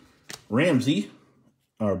card. Ramsey,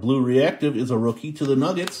 our blue reactive, is a rookie to the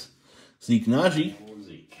Nuggets. Zeke Naji.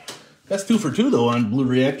 Zeke. That's 2 for 2, though, on blue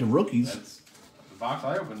reactive rookies. That's the box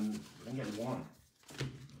I opened. I didn't get one.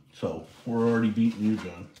 So, we're already beating you,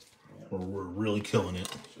 John. Yeah. Or we're really killing it.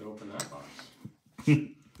 Should open that box.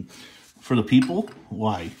 For the people?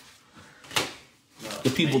 Why? No, The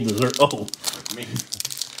people me. deserve... Oh. Me.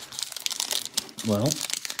 Well,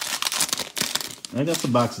 I got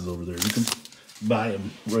some boxes over there. You can buy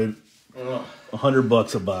them right... Ugh.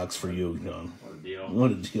 $100 a box for you, John. What a deal.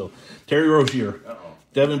 What a deal. Terry Rozier. Uh-oh.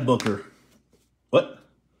 Devin Booker. What?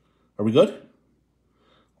 Are we good?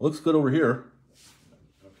 Looks good over here.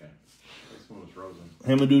 Okay. This one was frozen.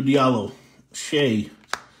 Hamidou Diallo. Shea.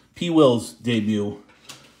 P. Will's debut.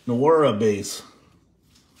 Nawara base.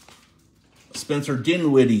 Spencer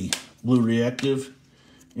Dinwiddie. Blue reactive.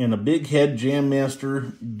 And a big head Jam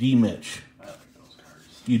Master D-Mitch. I like those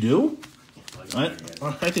cards. You do? Like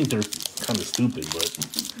I think they're kind of stupid, but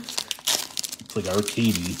it's like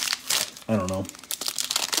arcadey. I don't know.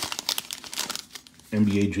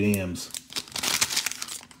 NBA Jams.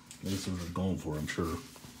 That's what they're going for, I'm sure.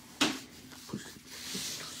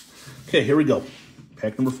 Okay, here we go.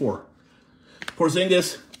 Pack number 4.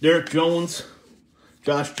 Porzingis, Derek Jones,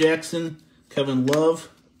 Josh Jackson, Kevin Love,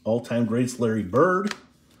 all-time greats Larry Bird,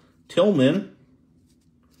 Tillman.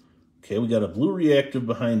 Okay, we got a blue reactive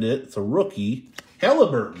behind it. It's a rookie.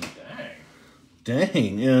 Halliburton.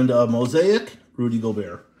 Dang. And Mosaic, Rudy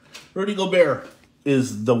Gobert. Rudy Gobert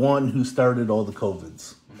is the one who started all the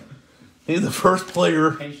COVIDs. He's the first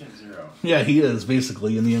player. Patient zero. Yeah, he is,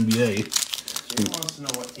 basically, in the NBA. Jay wants to know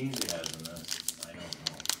what teams he has in this. I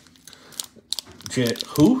don't know.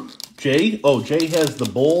 Who? Jay? Oh, Jay has the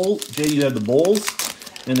Bulls. Jay, you have the Bulls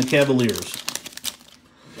and the Cavaliers.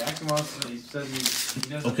 Jackson wants to, he says he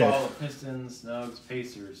doesn't Okay. follow Pistons, Nugs,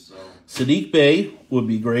 Pacers, so. Sadiq Bey would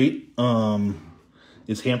be great.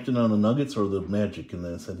 Is Hampton on the Nuggets or the Magic in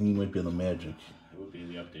this? I think he might be on the Magic. It would be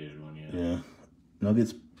the updated one, yeah. Yeah.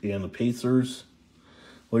 Nuggets and the Pacers.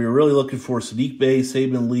 Well, you're really looking for Sadiq Bey,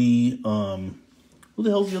 Saban Lee. Who the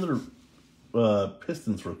hell's the other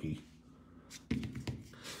Pistons rookie?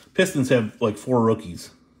 Pistons have like 4 rookies.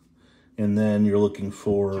 And then you're looking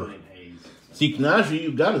for Julian Hayes. Zeke Naji.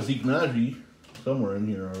 You've got a Zeke Naji somewhere in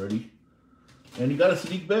here already. And you got a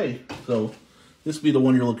Sadiq Bey. So this would be the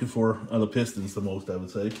one you're looking for on the Pistons the most, I would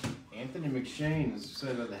say. Anthony McShane is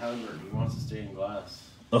said about the Halliburton. He wants to stay in glass.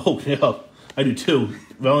 Oh, yeah. I do too.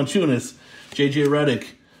 Valanciunas, J.J. Redick,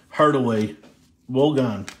 Hardaway,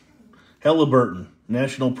 Wogan, Halliburton,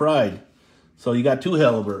 National Pride. So you got 2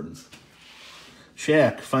 Halliburtons.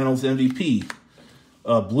 Shaq, Finals MVP.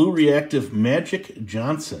 Blue Reactive Magic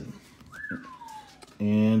Johnson.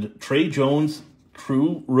 And Trey Jones,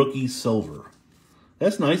 True Rookie Silver.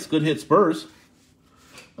 That's nice. Good hit Spurs.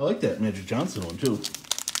 I like that Magic Johnson one too.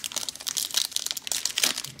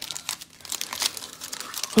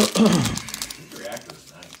 Reactive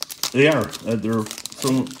is nice. They are. They're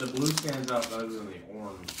from. The blue stands out better than the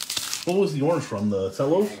orange. What was the orange from? The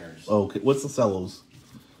Cellos? Hangers. Oh, okay. What's the Cellos?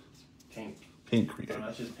 Pink. Pink. No,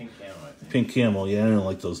 that's just pink camo, I think. Pink camo. Yeah, I don't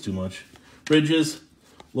like those too much. Bridges,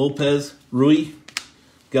 Lopez, Rui,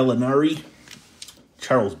 Gallinari,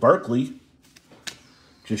 Charles Barkley,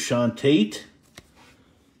 Jashawn Tate,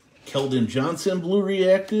 Keldon Johnson, Blue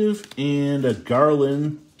Reactive, and a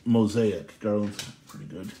Garland Mosaic. Garland's pretty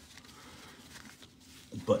good.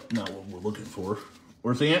 But not what we're looking for.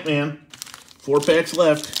 Where's the Ant-Man? 4 packs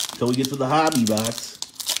left till we get to the hobby box.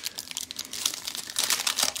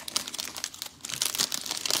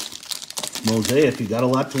 Mosaic, you got a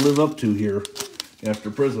lot to live up to here after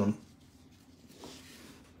Prizm.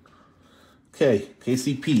 Okay,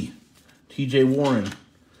 KCP, TJ Warren,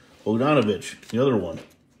 Bogdanovich, the other one.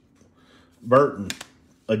 Burton,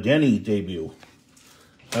 a Denny debut.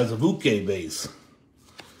 Azubuike base.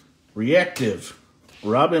 Reactive,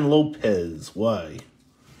 Robin Lopez, Y.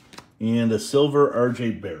 And a silver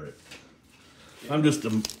RJ Barrett. I'm just,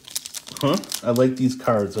 I like these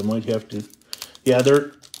cards. I might have to, yeah,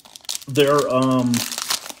 they're,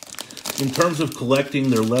 in terms of collecting,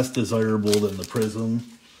 they're less desirable than the Prizm,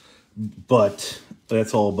 but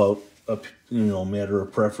that's all about a, matter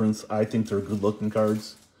of preference. I think they're good-looking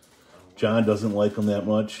cards. John doesn't like them that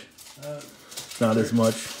much. Not as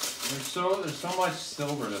much. There's so much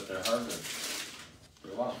silver that they're hard to.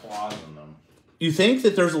 There's a lot of flaws in them. You think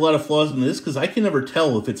that there's a lot of flaws in this? Because I can never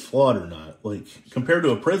tell if it's flawed or not. Like, compared to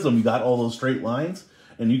a Prizm, you got all those straight lines,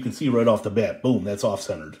 and you can see right off the bat, boom, that's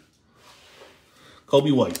off-centered. Kobe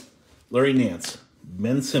White, Larry Nance,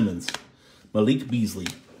 Ben Simmons, Malik Beasley.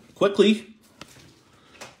 Quickly,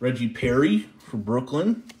 Reggie Perry for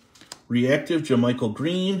Brooklyn, Reactive JaMychal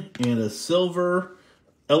Green, and a silver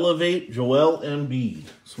Elevate Joel Embiid.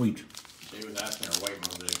 Sweet. They was asking our white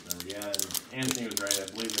Mosaic number. Yeah, and Anthony was right.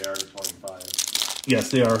 I believe they are to 25.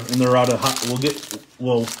 Yes, they are, and they're out of.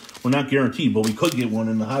 Well, we're not guaranteed, but we could get one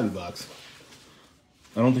in the hobby box.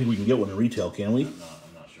 I don't think we can get one in retail, can we? I'm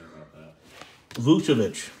not sure about that.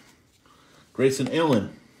 Vucevic, Grayson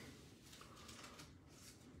Allen,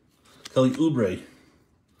 Kelly Oubre,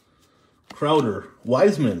 Crowder,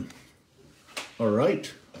 Wiseman. All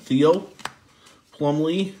right, Theo,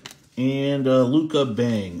 Plumlee, and Luka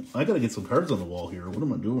Bang. I gotta get some cards on the wall here. What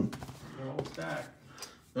am I doing? Your whole stack.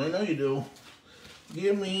 I know you do.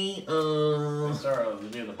 Give me, Let's start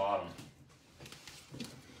near the bottom.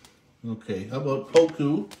 Okay, how about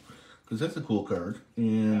Poku? Because that's a cool card.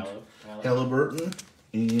 And Halliburton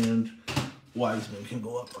and Wiseman can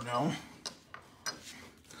go up for now.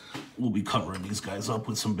 We'll be covering these guys up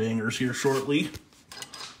with some bangers here shortly.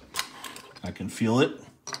 I can feel it.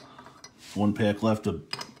 One pack left of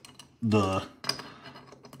the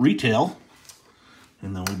retail.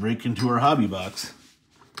 And then we break into our hobby box.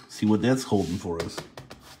 See what that's holding for us.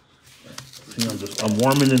 See, I'm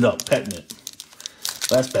warming it up, petting it.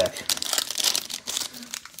 Last pack.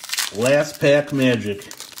 Last pack magic.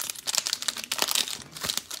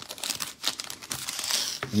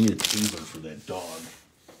 I need a taser for that dog.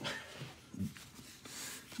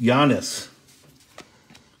 Giannis.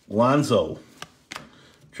 Lonzo.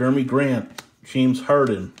 Jeremy Grant. James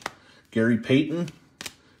Harden. Gary Payton.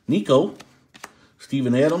 Nico.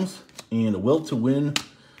 Steven Adams. And a will to win.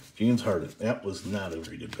 James Harden. That was not a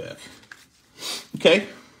very good pack. Okay.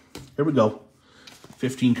 Here we go.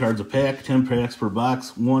 15 cards a pack, 10 packs per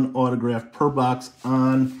box, 1 autograph per box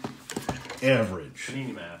on average.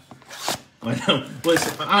 Panini math. I know. Well,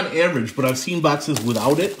 it's on average, but I've seen boxes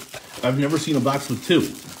without it. I've never seen a box with 2.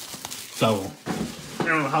 So, I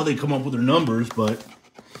don't know how they come up with their numbers, but...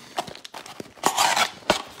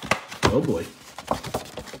 Oh, boy.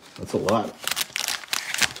 That's a lot.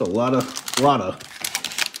 That's a lot of...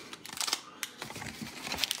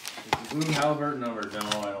 Blue Halliburton number, no,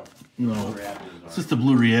 I don't. No, it's just a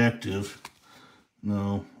blue reactive.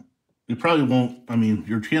 No, it probably won't. I mean,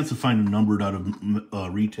 your chance of finding numbered out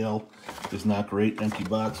of retail is not great. Empty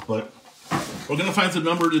box, but we're gonna find some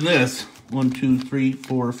numbered in this. 1, 2, 3,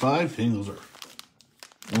 4, 5. Dang, those are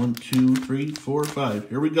 1, 2, 3, 4, 5.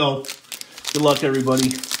 Here we go. Good luck, everybody.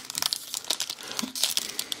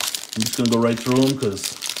 I'm just gonna go right through them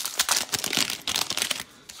because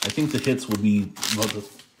I think the hits will be about the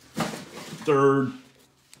third.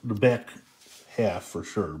 The back half for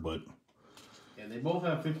sure, but yeah, they both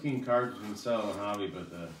have 15 cards between Cello and Hobby, but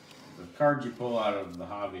the cards you pull out of the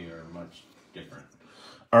Hobby are much different.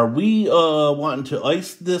 Are we wanting to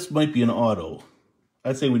ice this? Might be an auto.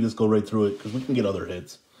 I'd say we just go right through it because we can get other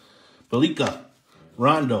hits. Belika,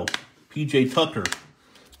 Rondo, PJ Tucker,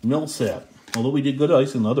 Millsap. Although we did good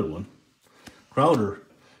ice in the other one. Crowder,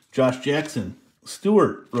 Josh Jackson,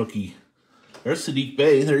 Stewart, rookie. There's Sadiq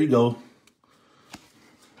Bey. There you go.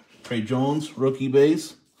 Trey Jones, rookie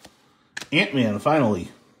base. Ant-Man, finally.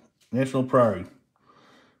 National Priority.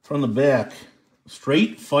 From the back,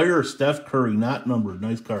 Straight Fire Steph Curry, not numbered.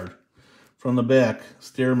 Nice card. From the back,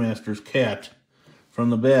 Stairmaster's Cat.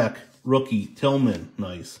 From the back, rookie Tillman.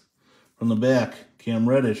 Nice. From the back, Cam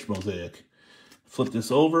Reddish, Mosaic. Flip this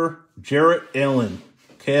over. Jarrett Allen,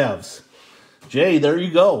 Cavs. Jay, there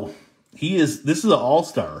you go. This is an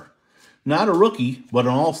all-star. Not a rookie, but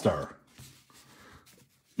an all-star.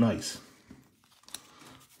 Nice.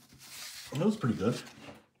 That was pretty good.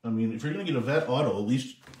 I mean, if you're going to get a vet auto, at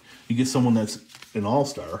least you get someone that's an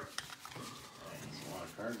all-star. That's a lot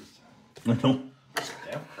of cards. I know.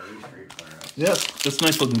 Steph Curry, straight fire. Yeah, that's a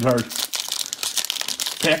nice looking card.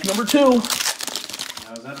 Pack number 2. Now,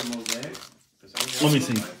 is that a Mosaic? Let me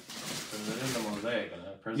see. Because it is a Mosaic and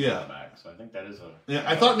that Prizm Yeah. back, so I think that is a... Yeah,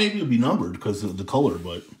 I thought maybe it would be numbered because of the color,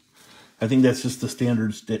 but I think that's just the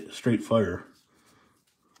standard straight fire.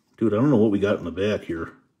 Dude, I don't know what we got in the back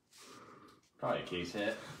here. Probably a case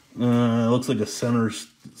hit. Looks like a center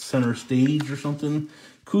stage or something.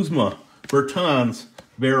 Kuzma, Bertans,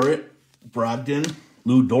 Barrett, Brogdon,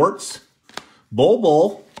 Lou Dortz,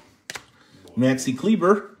 Bol, Maxi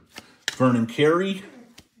Kleber, Vernon Carey,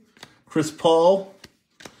 Chris Paul,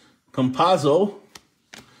 Campazzo,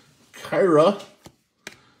 Kyra,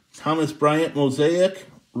 Thomas Bryant, Mosaic,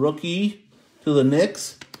 rookie to the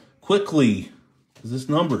Knicks. Quickly. Is this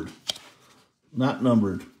numbered? Not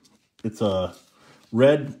numbered. It's a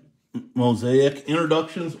red Mosaic.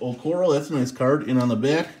 Introductions, Okoro. That's a nice card. And on the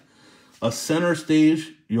back, a center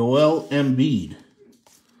stage, Joel Embiid.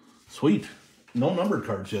 Sweet. No numbered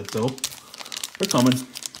cards yet, though. They're coming.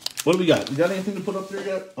 What do we got? We got anything to put up there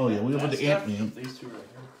yet? Oh, yeah. We got the Ant-Man. These two right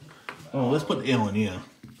here. Oh, let's put Allen, yeah.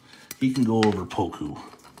 He can go over Poku.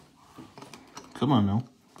 Come on, now.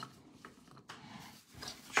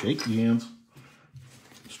 Shake hands.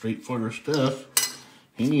 Straight fire Steph.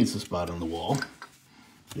 He needs a spot on the wall.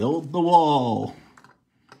 Build the wall.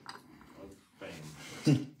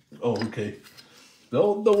 Oh, okay.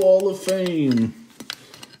 Build the wall of fame.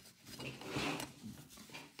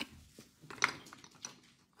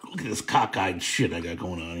 Look at this cockeyed shit I got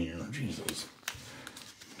going on here. Jesus.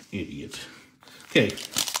 Idiot. Okay.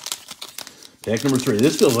 Pack number 3.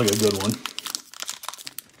 This feels like a good one.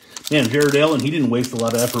 Man, Jared Allen, he didn't waste a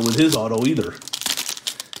lot of effort with his auto either.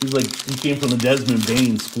 He's like, he came from the Desmond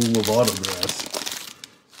Bain School of Autographs.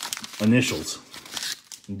 Initials.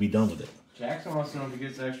 And be done with it. Jackson wants to know if he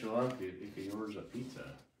gets extra love if he orders a pizza.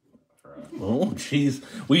 Oh, jeez.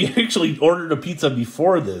 We actually ordered a pizza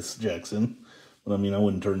before this, Jackson. But, I mean, I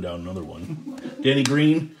wouldn't turn down another one. Danny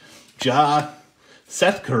Green, Ja,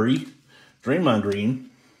 Seth Curry, Draymond Green.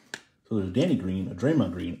 So there's Danny Green, a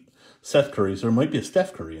Draymond Green, Seth Curry. So there might be a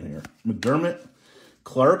Steph Curry in here. McDermott,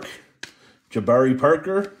 Clark, Jabari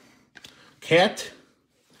Parker, Cat,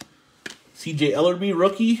 C.J. Ellerby,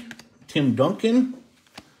 rookie, Tim Duncan,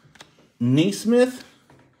 Naismith,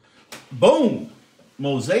 boom,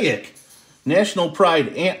 Mosaic, National Pride,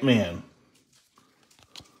 Ant-Man,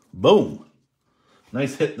 boom,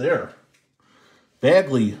 nice hit there.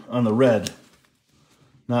 Bagley on the red,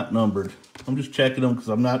 not numbered. I'm just checking them because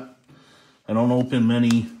I don't open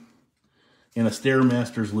many, and a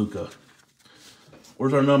Stairmasters Luka.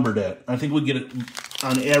 Where's our numbered at? I think we get it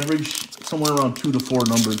on average somewhere around 2 to 4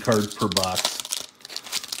 numbered cards per box.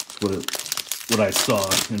 What I saw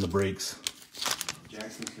in the breaks.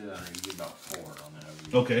 Jackson said you get about 4 on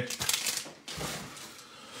that. Okay.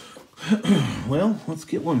 Well, let's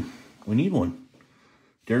get one. We need one.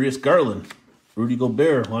 Darius Garland, Rudy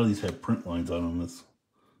Gobert. A lot of these have print lines on them. That's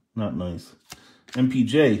not nice.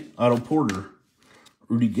 MPJ, Otto Porter,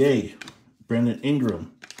 Rudy Gay, Brandon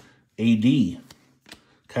Ingram, AD,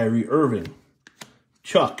 Kyrie Irving,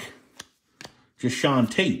 Chuck, Jashawn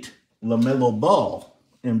Tate, LaMelo Ball,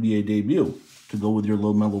 NBA debut, to go with your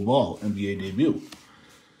LaMelo Ball NBA debut.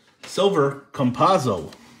 Silver,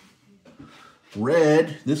 Campazzo.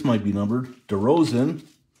 Red, this might be numbered, DeRozan.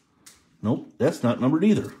 Nope, that's not numbered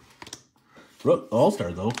either.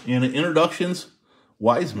 All-Star, though. And introductions,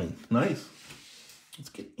 Wiseman. Nice. Let's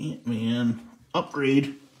get Ant-Man.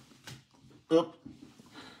 Upgrade. Up.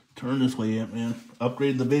 Turn this way, Ant-Man.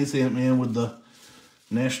 Upgrade the base Ant-Man with the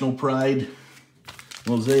National Pride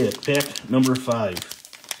Mosaic. Pack number 5.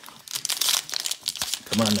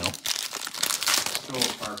 Come on now. Go,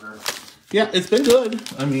 Parker. Yeah, it's been good.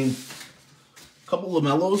 I mean, a couple of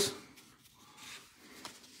mellows.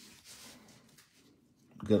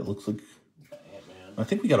 It looks like... I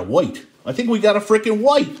think we got a white. I think we got a freaking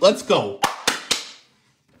white. Let's go.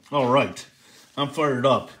 All right. I'm fired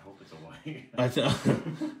up. I hope it's a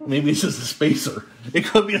white. Maybe it's just a spacer. It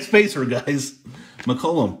could be a spacer, guys.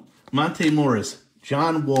 McCollum, Monte Morris,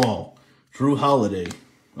 John Wall, Drew Holiday.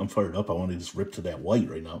 I'm fired up. I want to just rip to that white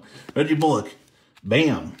right now. Reggie Bullock,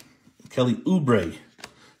 Bam, Kelly Oubre,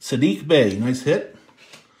 Sadiq Bey, nice hit.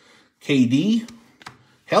 KD,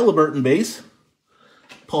 Halliburton base,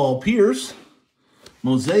 Paul Pierce,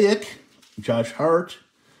 Mosaic, Josh Hart,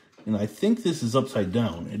 and I think this is upside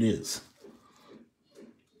down. It is.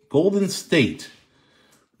 Golden State.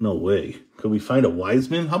 No way. Could we find a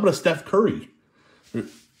Wiseman? How about a Steph Curry?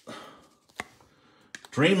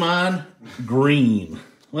 Draymond Green.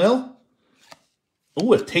 Well,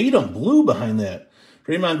 oh, a Tatum blue behind that.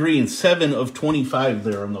 Draymond Green, 7 of 25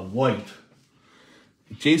 there on the white.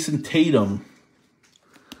 Jason Tatum.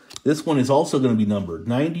 This one is also going to be numbered.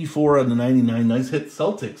 94 on the 99. Nice hit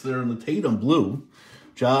Celtics there in the Tatum blue.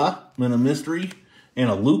 Ja, Man of Mystery. and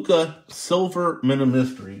a Luca Silver Mini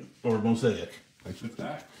Mystery, or Mosaic. Good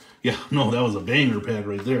pack. Yeah, no, that was a banger pack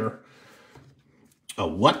right there. A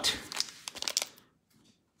what?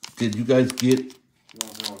 Did you guys get? You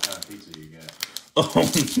want to know what kind of pizza you get? Oh,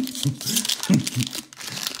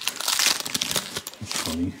 that's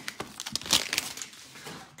funny.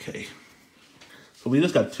 Okay, so we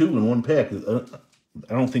just got 2 in one pack.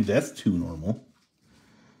 I don't think that's too normal.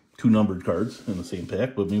 2 numbered cards in the same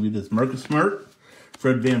pack, but maybe this Marcus Smart,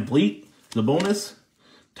 Fred VanVleet, the bonus,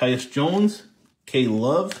 Tyus Jones, K.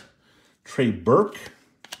 Love, Trey Burke,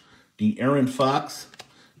 De'Aaron Fox,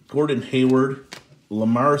 Gordon Hayward,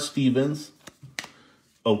 Lamar Stevens,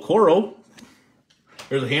 Okoro.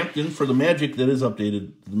 There's a Hampton for the Magic that is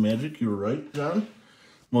updated. The Magic, you were right, John.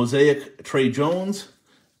 Mosaic, Trey Jones,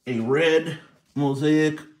 a red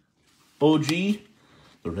Mosaic OG. The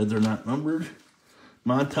reds are not numbered.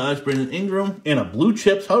 Montage, Brandon Ingram, and a blue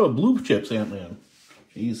chips. How about blue chips, Ant-Man?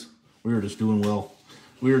 Jeez, we were just doing well.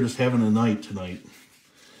 We were just having a night tonight.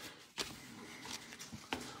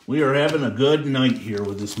 We are having a good night here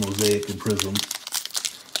with this Mosaic and Prizm.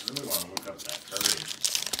 I really want to look up that Curry.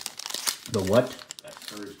 The what? That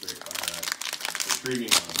Curry straight fire.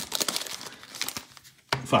 Intriguing one.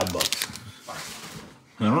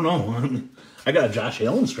 $5. I don't know. I got a Josh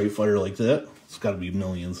Allen straight fire like that. It's got to be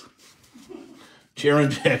millions.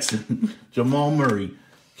 Jaron Jackson, Jamal Murray,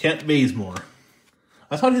 Kent Bazemore.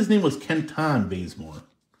 I thought his name was Kenton Bazemore.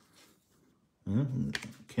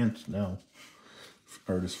 Kent now.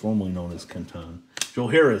 Artist formerly known as Kenton. Joe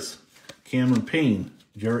Harris, Cameron Payne,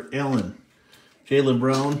 Jarrett Allen, Jaylen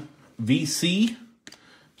Brown, VC,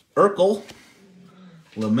 Urkel,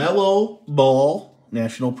 LaMelo Ball,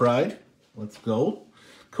 National Pride. Let's go.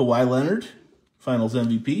 Kawhi Leonard, Finals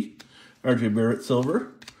MVP. RJ Barrett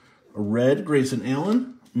Silver. A red, Grayson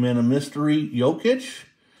Allen. Mana Mystery, Jokic.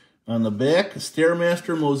 On the back,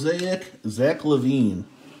 Stairmaster Mosaic, Zach LaVine.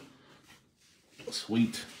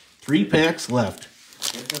 Sweet. 3 packs left.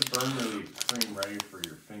 Get the burner cream ready for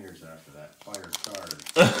your fingers after that fire card.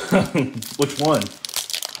 Which one?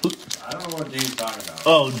 I don't know what Dave's talking about.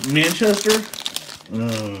 Oh, Manchester?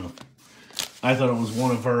 I thought it was one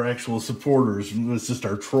of our actual supporters. It's just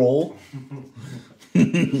our troll.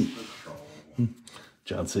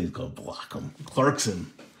 John said he's going to block him.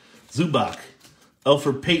 Clarkson, Zubac,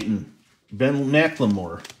 Alfred Payton, Ben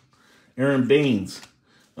McLemore, Aaron Baines,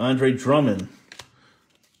 Andre Drummond,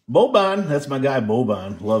 Boban. That's my guy,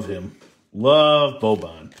 Boban. Love him. Love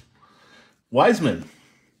Boban. Wiseman,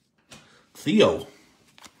 Theo,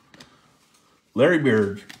 Larry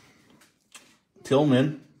Bird,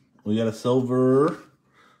 Tillman. We got a silver.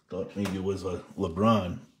 Thought maybe it was a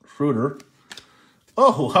LeBron. Schroeder.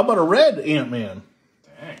 Oh, how about a red Ant-Man?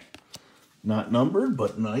 Dang. Not numbered,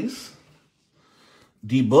 but nice.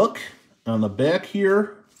 D-Book on the back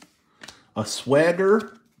here. A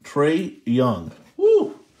swagger, Trey Young.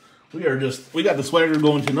 Woo! We got the swagger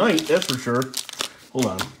going tonight, that's for sure. Hold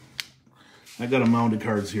on. I got a mounted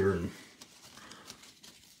cards here, and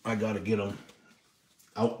I got to get them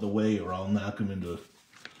out the way, or I'll knock them into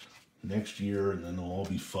next year, and then they'll all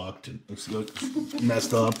be fucked and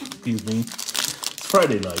messed up. Excuse me. It's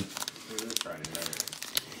Friday night. It is Friday night.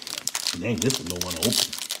 Dang, this one don't want to open.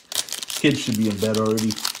 Kids should be in bed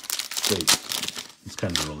already. Wait, it's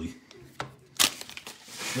kind of early.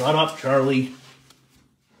 Shut up, Charlie.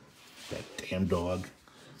 That damn dog.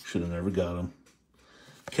 Should have never got him.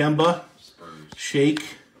 Kemba,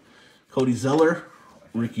 Shake, Cody Zeller,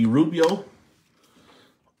 Ricky Rubio,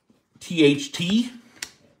 THT.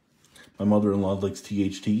 My mother-in-law likes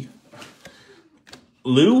THT.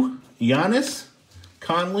 Lou, Giannis,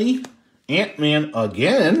 Conley, Ant-Man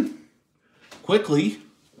again. Quickly.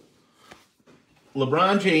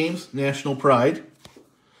 LeBron James, National Pride.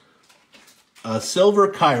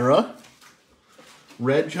 Silver Kyra.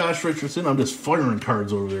 Red Josh Richardson. I'm just firing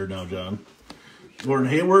cards over there now, John. Gordon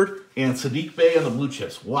Hayward and Sadiq Bey on the blue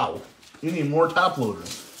chips. Wow. We need more top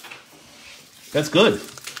loaders. That's good.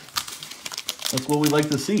 That's what we like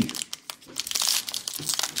to see.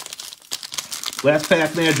 Last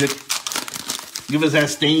pack Magic. Give us that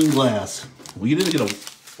stained glass. We didn't get a...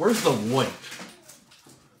 Where's the white?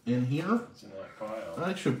 In here? It's in that file.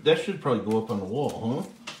 That should probably go up on the wall, huh?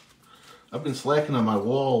 I've been slacking on my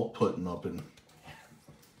wall putting up, and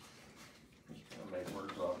Make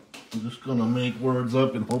words up. I'm just gonna make words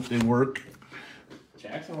up and hope they work.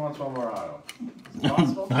 Jackson wants one more auto. Is it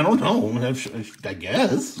possible? I don't know. I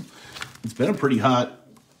guess it's been a pretty hot.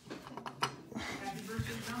 Happy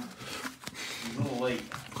birthday, John. He's a little late.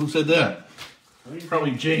 Who said that? What do you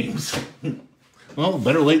Probably James. Well,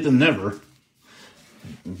 better late than never.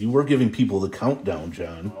 You were giving people the countdown,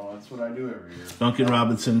 John. Oh, that's That's what I do every year. Duncan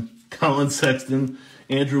Robinson, Colin Sexton,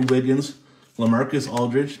 Andrew Wiggins, LaMarcus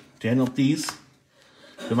Aldridge, Daniel Thies,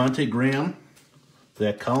 Devontae Graham,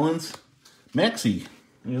 Zach Collins, Maxey.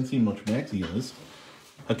 We haven't seen much Maxey in this.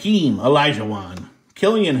 Hakeem Olajuwon,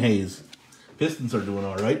 Killian Hayes. Pistons are doing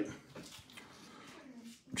all right.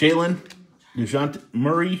 Jalen, DeJounte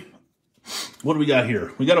Murray. What do we got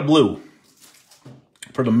here? We got a blue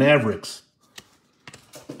for the Mavericks.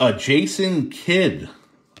 A Jason Kidd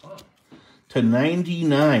to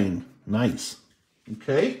 99. Nice.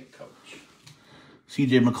 Okay. Coach.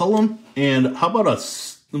 CJ McCollum. And how about a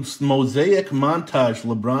Mosaic montage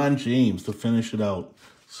LeBron James to finish it out?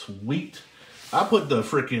 Sweet. I put the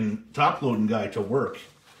freaking top loading guy to work.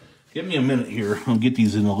 Give me a minute here. I'll get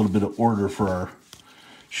these in a little bit of order for our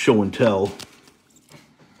show and tell.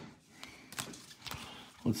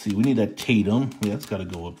 Let's see. We need that Tatum. Yeah, that's got to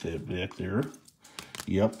go up there, back there.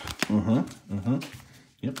 Yep.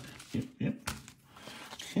 Yep.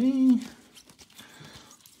 Okay.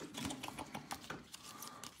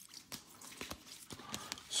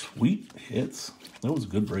 Sweet hits. That was a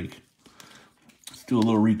good break. Let's do a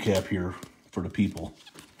little recap here for the people.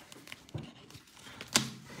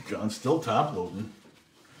 John's still top loading.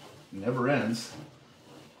 Never ends.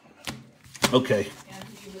 Okay. And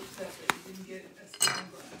you accept that you didn't get a strong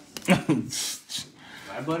glass.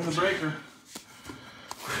 I blame the breaker.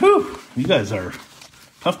 Whew. You guys are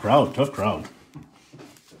tough crowd.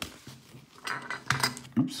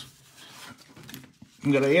 Oops.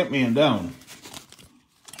 We got an Ant-Man down.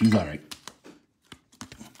 He's all right.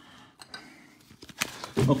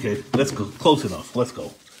 Okay, let's go. Close enough. Let's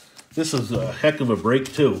go. This is a heck of a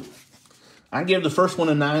break, too. I gave the first one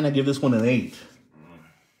a 9. I give this one an 8.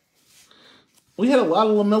 We had a lot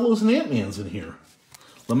of LaMelos and Ant-Mans in here.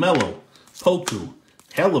 LaMelo, Poku,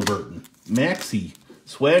 Halliburton, Maxey,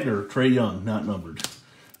 Swagger, Trae Young, not numbered.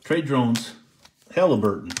 Trey Jones,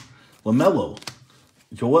 Halliburton, LaMelo,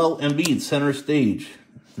 Joel Embiid, center stage,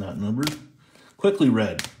 not numbered. Quickly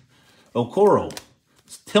red. Okoro,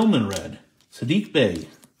 Tillman red. Sadiq Bey,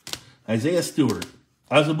 Isaiah Stewart,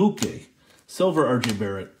 Azubuike, Silver RJ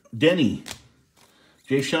Barrett, Denny,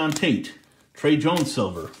 Jayshawn Tate, Trey Jones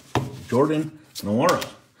Silver, Jordan Nwora,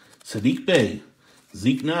 Sadiq Bey,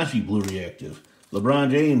 Zeke Naji Blue Reactive,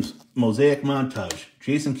 LeBron James Mosaic Montage,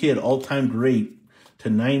 Jason Kidd all-time great to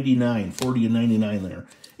 99, 40 and 99 there.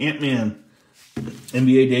 Ant-Man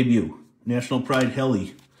NBA debut, National Pride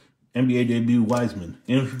Helly, NBA debut Wiseman,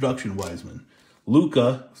 Introduction Wiseman,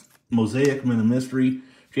 Luka Mosaic Men of Mystery,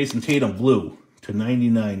 Jason Tatum Blue to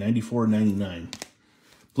 99, 94, 99.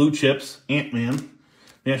 Blue Chips, Ant-Man,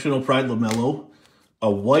 National Pride LaMelo, a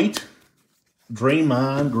white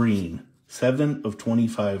Draymond Green, 7 of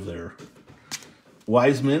 25 there.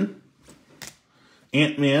 Wiseman,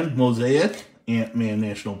 Ant-Man Mosaic, Ant-Man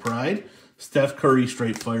National Pride, Steph Curry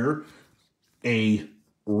Straight Fire, a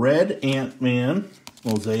red Ant-Man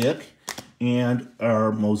Mosaic, and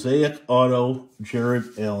our Mosaic Auto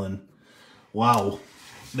Jared Allen. Wow,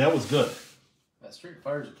 that was good. That Straight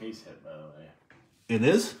Fire's a case hit, by the way. It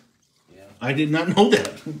is? Yeah. I did not know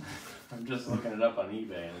that. I'm just looking it up on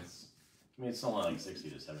eBay, and it's only like $60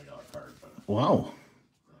 to $70 card, but Wow.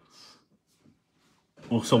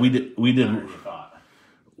 Well, so we did better than you thought.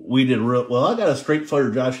 well. I got a Straight Fire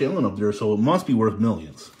Josh Allen up there, so it must be worth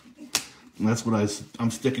millions. And that's what I'm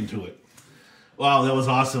sticking to it. Wow, that was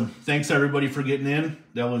awesome. Thanks, everybody, for getting in.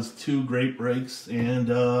 That was 2 great breaks, and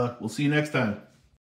we'll see you next time.